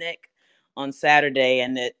event with Nick on Saturday,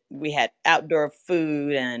 and we had outdoor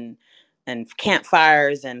food and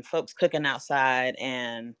campfires and folks cooking outside,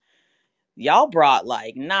 and y'all brought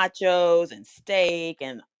like nachos and steak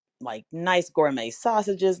and like nice gourmet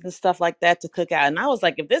sausages and stuff like that to cook out. And I was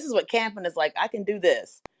like, if this is what camping is like, I can do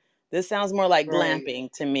this. This sounds more like Right.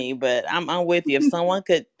 glamping to me, but I'm with you. If someone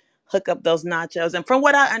could hook up those nachos, and from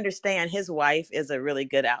what I understand, his wife is a really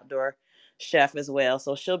good outdoor chef as well,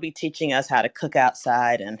 so she'll be teaching us how to cook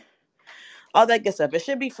outside and all that good stuff. It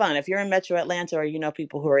should be fun. If you're in Metro Atlanta or you know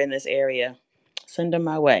people who are in this area, send them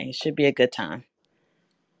my way. It should be a good time.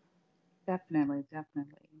 Definitely,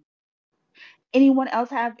 definitely. Anyone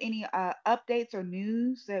else have any updates or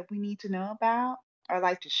news that we need to know about or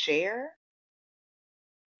like to share?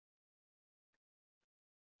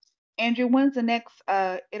 Andrew, when's the next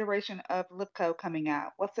iteration of Lipco coming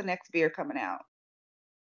out? What's the next beer coming out?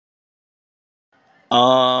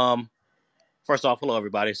 Um, First off, hello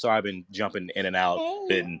everybody. Sorry I've been jumping in and out, Hey.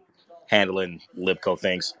 been handling Libco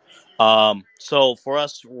things. So for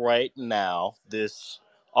us right now, this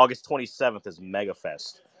August 27th is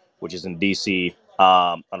MegaFest, which is in DC.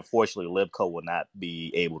 Unfortunately, Libco will not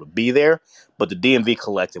be able to be there, but the DMV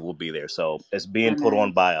Collective will be there. So it's Oh, being put on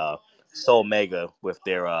nice. by Soul Mega with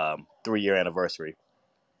their 3-year anniversary.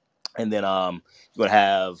 And then you're gonna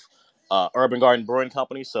have Urban Garden Brewing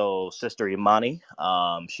Company. So Sister Imani,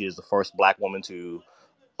 she is the first Black woman to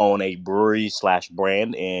own a brewery slash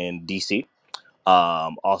brand in DC.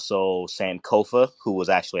 Also Sankofa, who was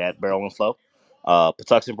actually at Barrel and Flow.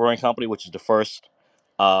 Patuxent Brewing Company, which is the first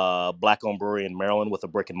Black owned brewery in Maryland with a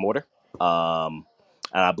brick and mortar. Um,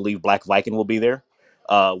 and I believe Black Viking will be there.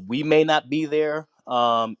 We may not be there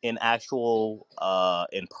in actual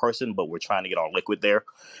in person, but we're trying to get our liquid there.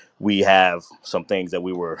 We have some things that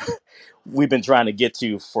we've been trying to get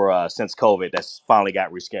to for since COVID. That's finally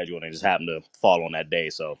got rescheduled and it just happened to fall on that day.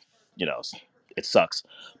 So it sucks.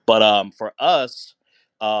 But for us,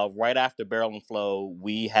 right after Barrel and Flow,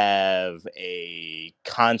 we have a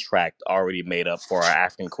contract already made up for our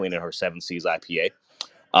African Queen and her Seven Seas IPA.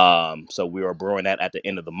 So we are brewing that at the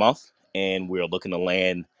end of the month, and we're looking to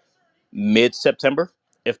land mid September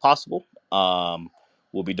if possible.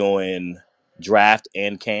 We'll be doing draft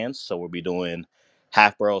and cans, so we'll be doing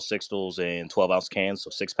half barrel sixtels and 12-ounce cans, so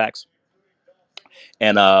 6 packs.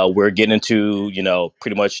 And we're getting into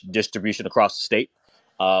pretty much distribution across the state.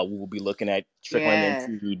 We will be looking at trickling Yes.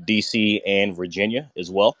 into DC and Virginia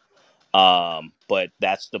as well. But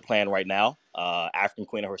that's the plan right now. African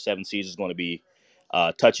Queen of Her Seven Seas is going to be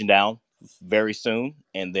touching down very soon,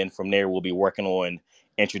 and then from there we'll be working on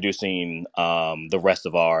introducing the rest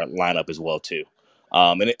of our lineup as well too.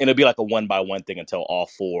 And it'll be like a one by one thing until all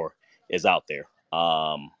four is out there.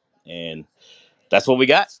 And that's what we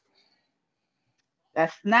got.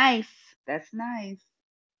 That's nice. That's nice.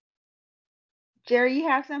 Jerry, you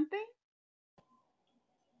have something?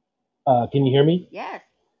 Can you hear me? Yes.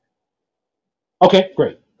 Okay,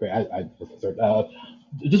 great, great. I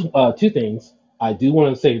just two things. I do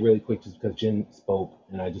want to say really quick, just because Jen spoke,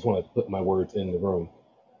 and I just want to put my words in the room.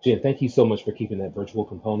 Jen, thank you so much for keeping that virtual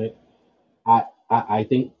component. I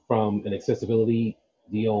think from an accessibility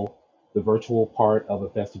deal, the virtual part of a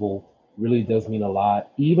festival really does mean a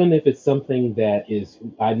lot. Even if it's something that is,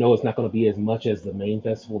 I know it's not going to be as much as the main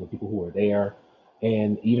festival, the people who are there,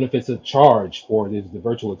 and even if it's a charge for this the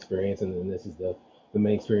virtual experience, and then this is the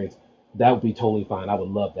main experience, that would be totally fine. I would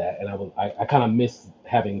love that, and I kind of miss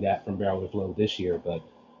having that from Barrel and Flow this year, but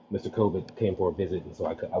Mr. COVID came for a visit, and so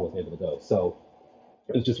I wasn't able to go. So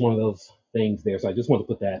it's just one of those things there. So I just want to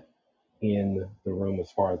put that in the room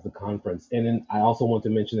as far as the conference. And then I also want to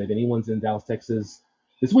mention that if anyone's in Dallas, Texas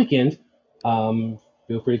this weekend,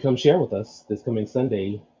 feel free to come share with us this coming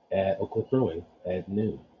Sunday at Oak Cliff Brewing at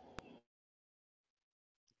noon.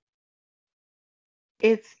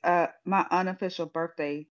 It's my unofficial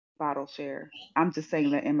birthday bottle share. I'm just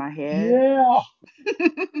saying that in my head. Yeah.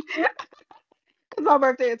 Because my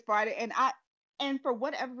birthday is Friday, and for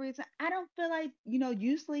whatever reason, I don't feel like,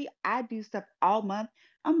 usually I do stuff all month.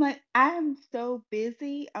 I'm like, I'm so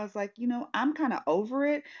busy. I was like, I'm kind of over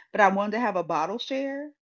it, but I wanted to have a bottle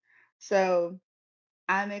share. So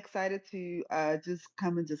I'm excited to just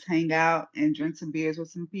come and just hang out and drink some beers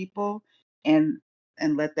with some people and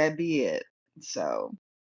let that be it. So,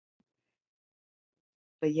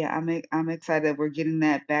 but yeah, I'm excited we're getting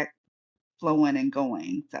that back flowing and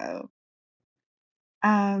going. So,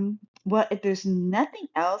 well, if there's nothing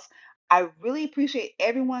else, I really appreciate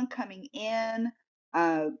everyone coming in,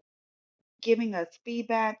 uh, giving us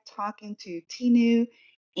feedback, talking to Tinu,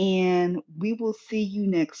 and we will see you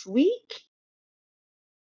next week.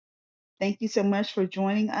 Thank you so much for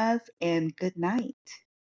joining us, and good night.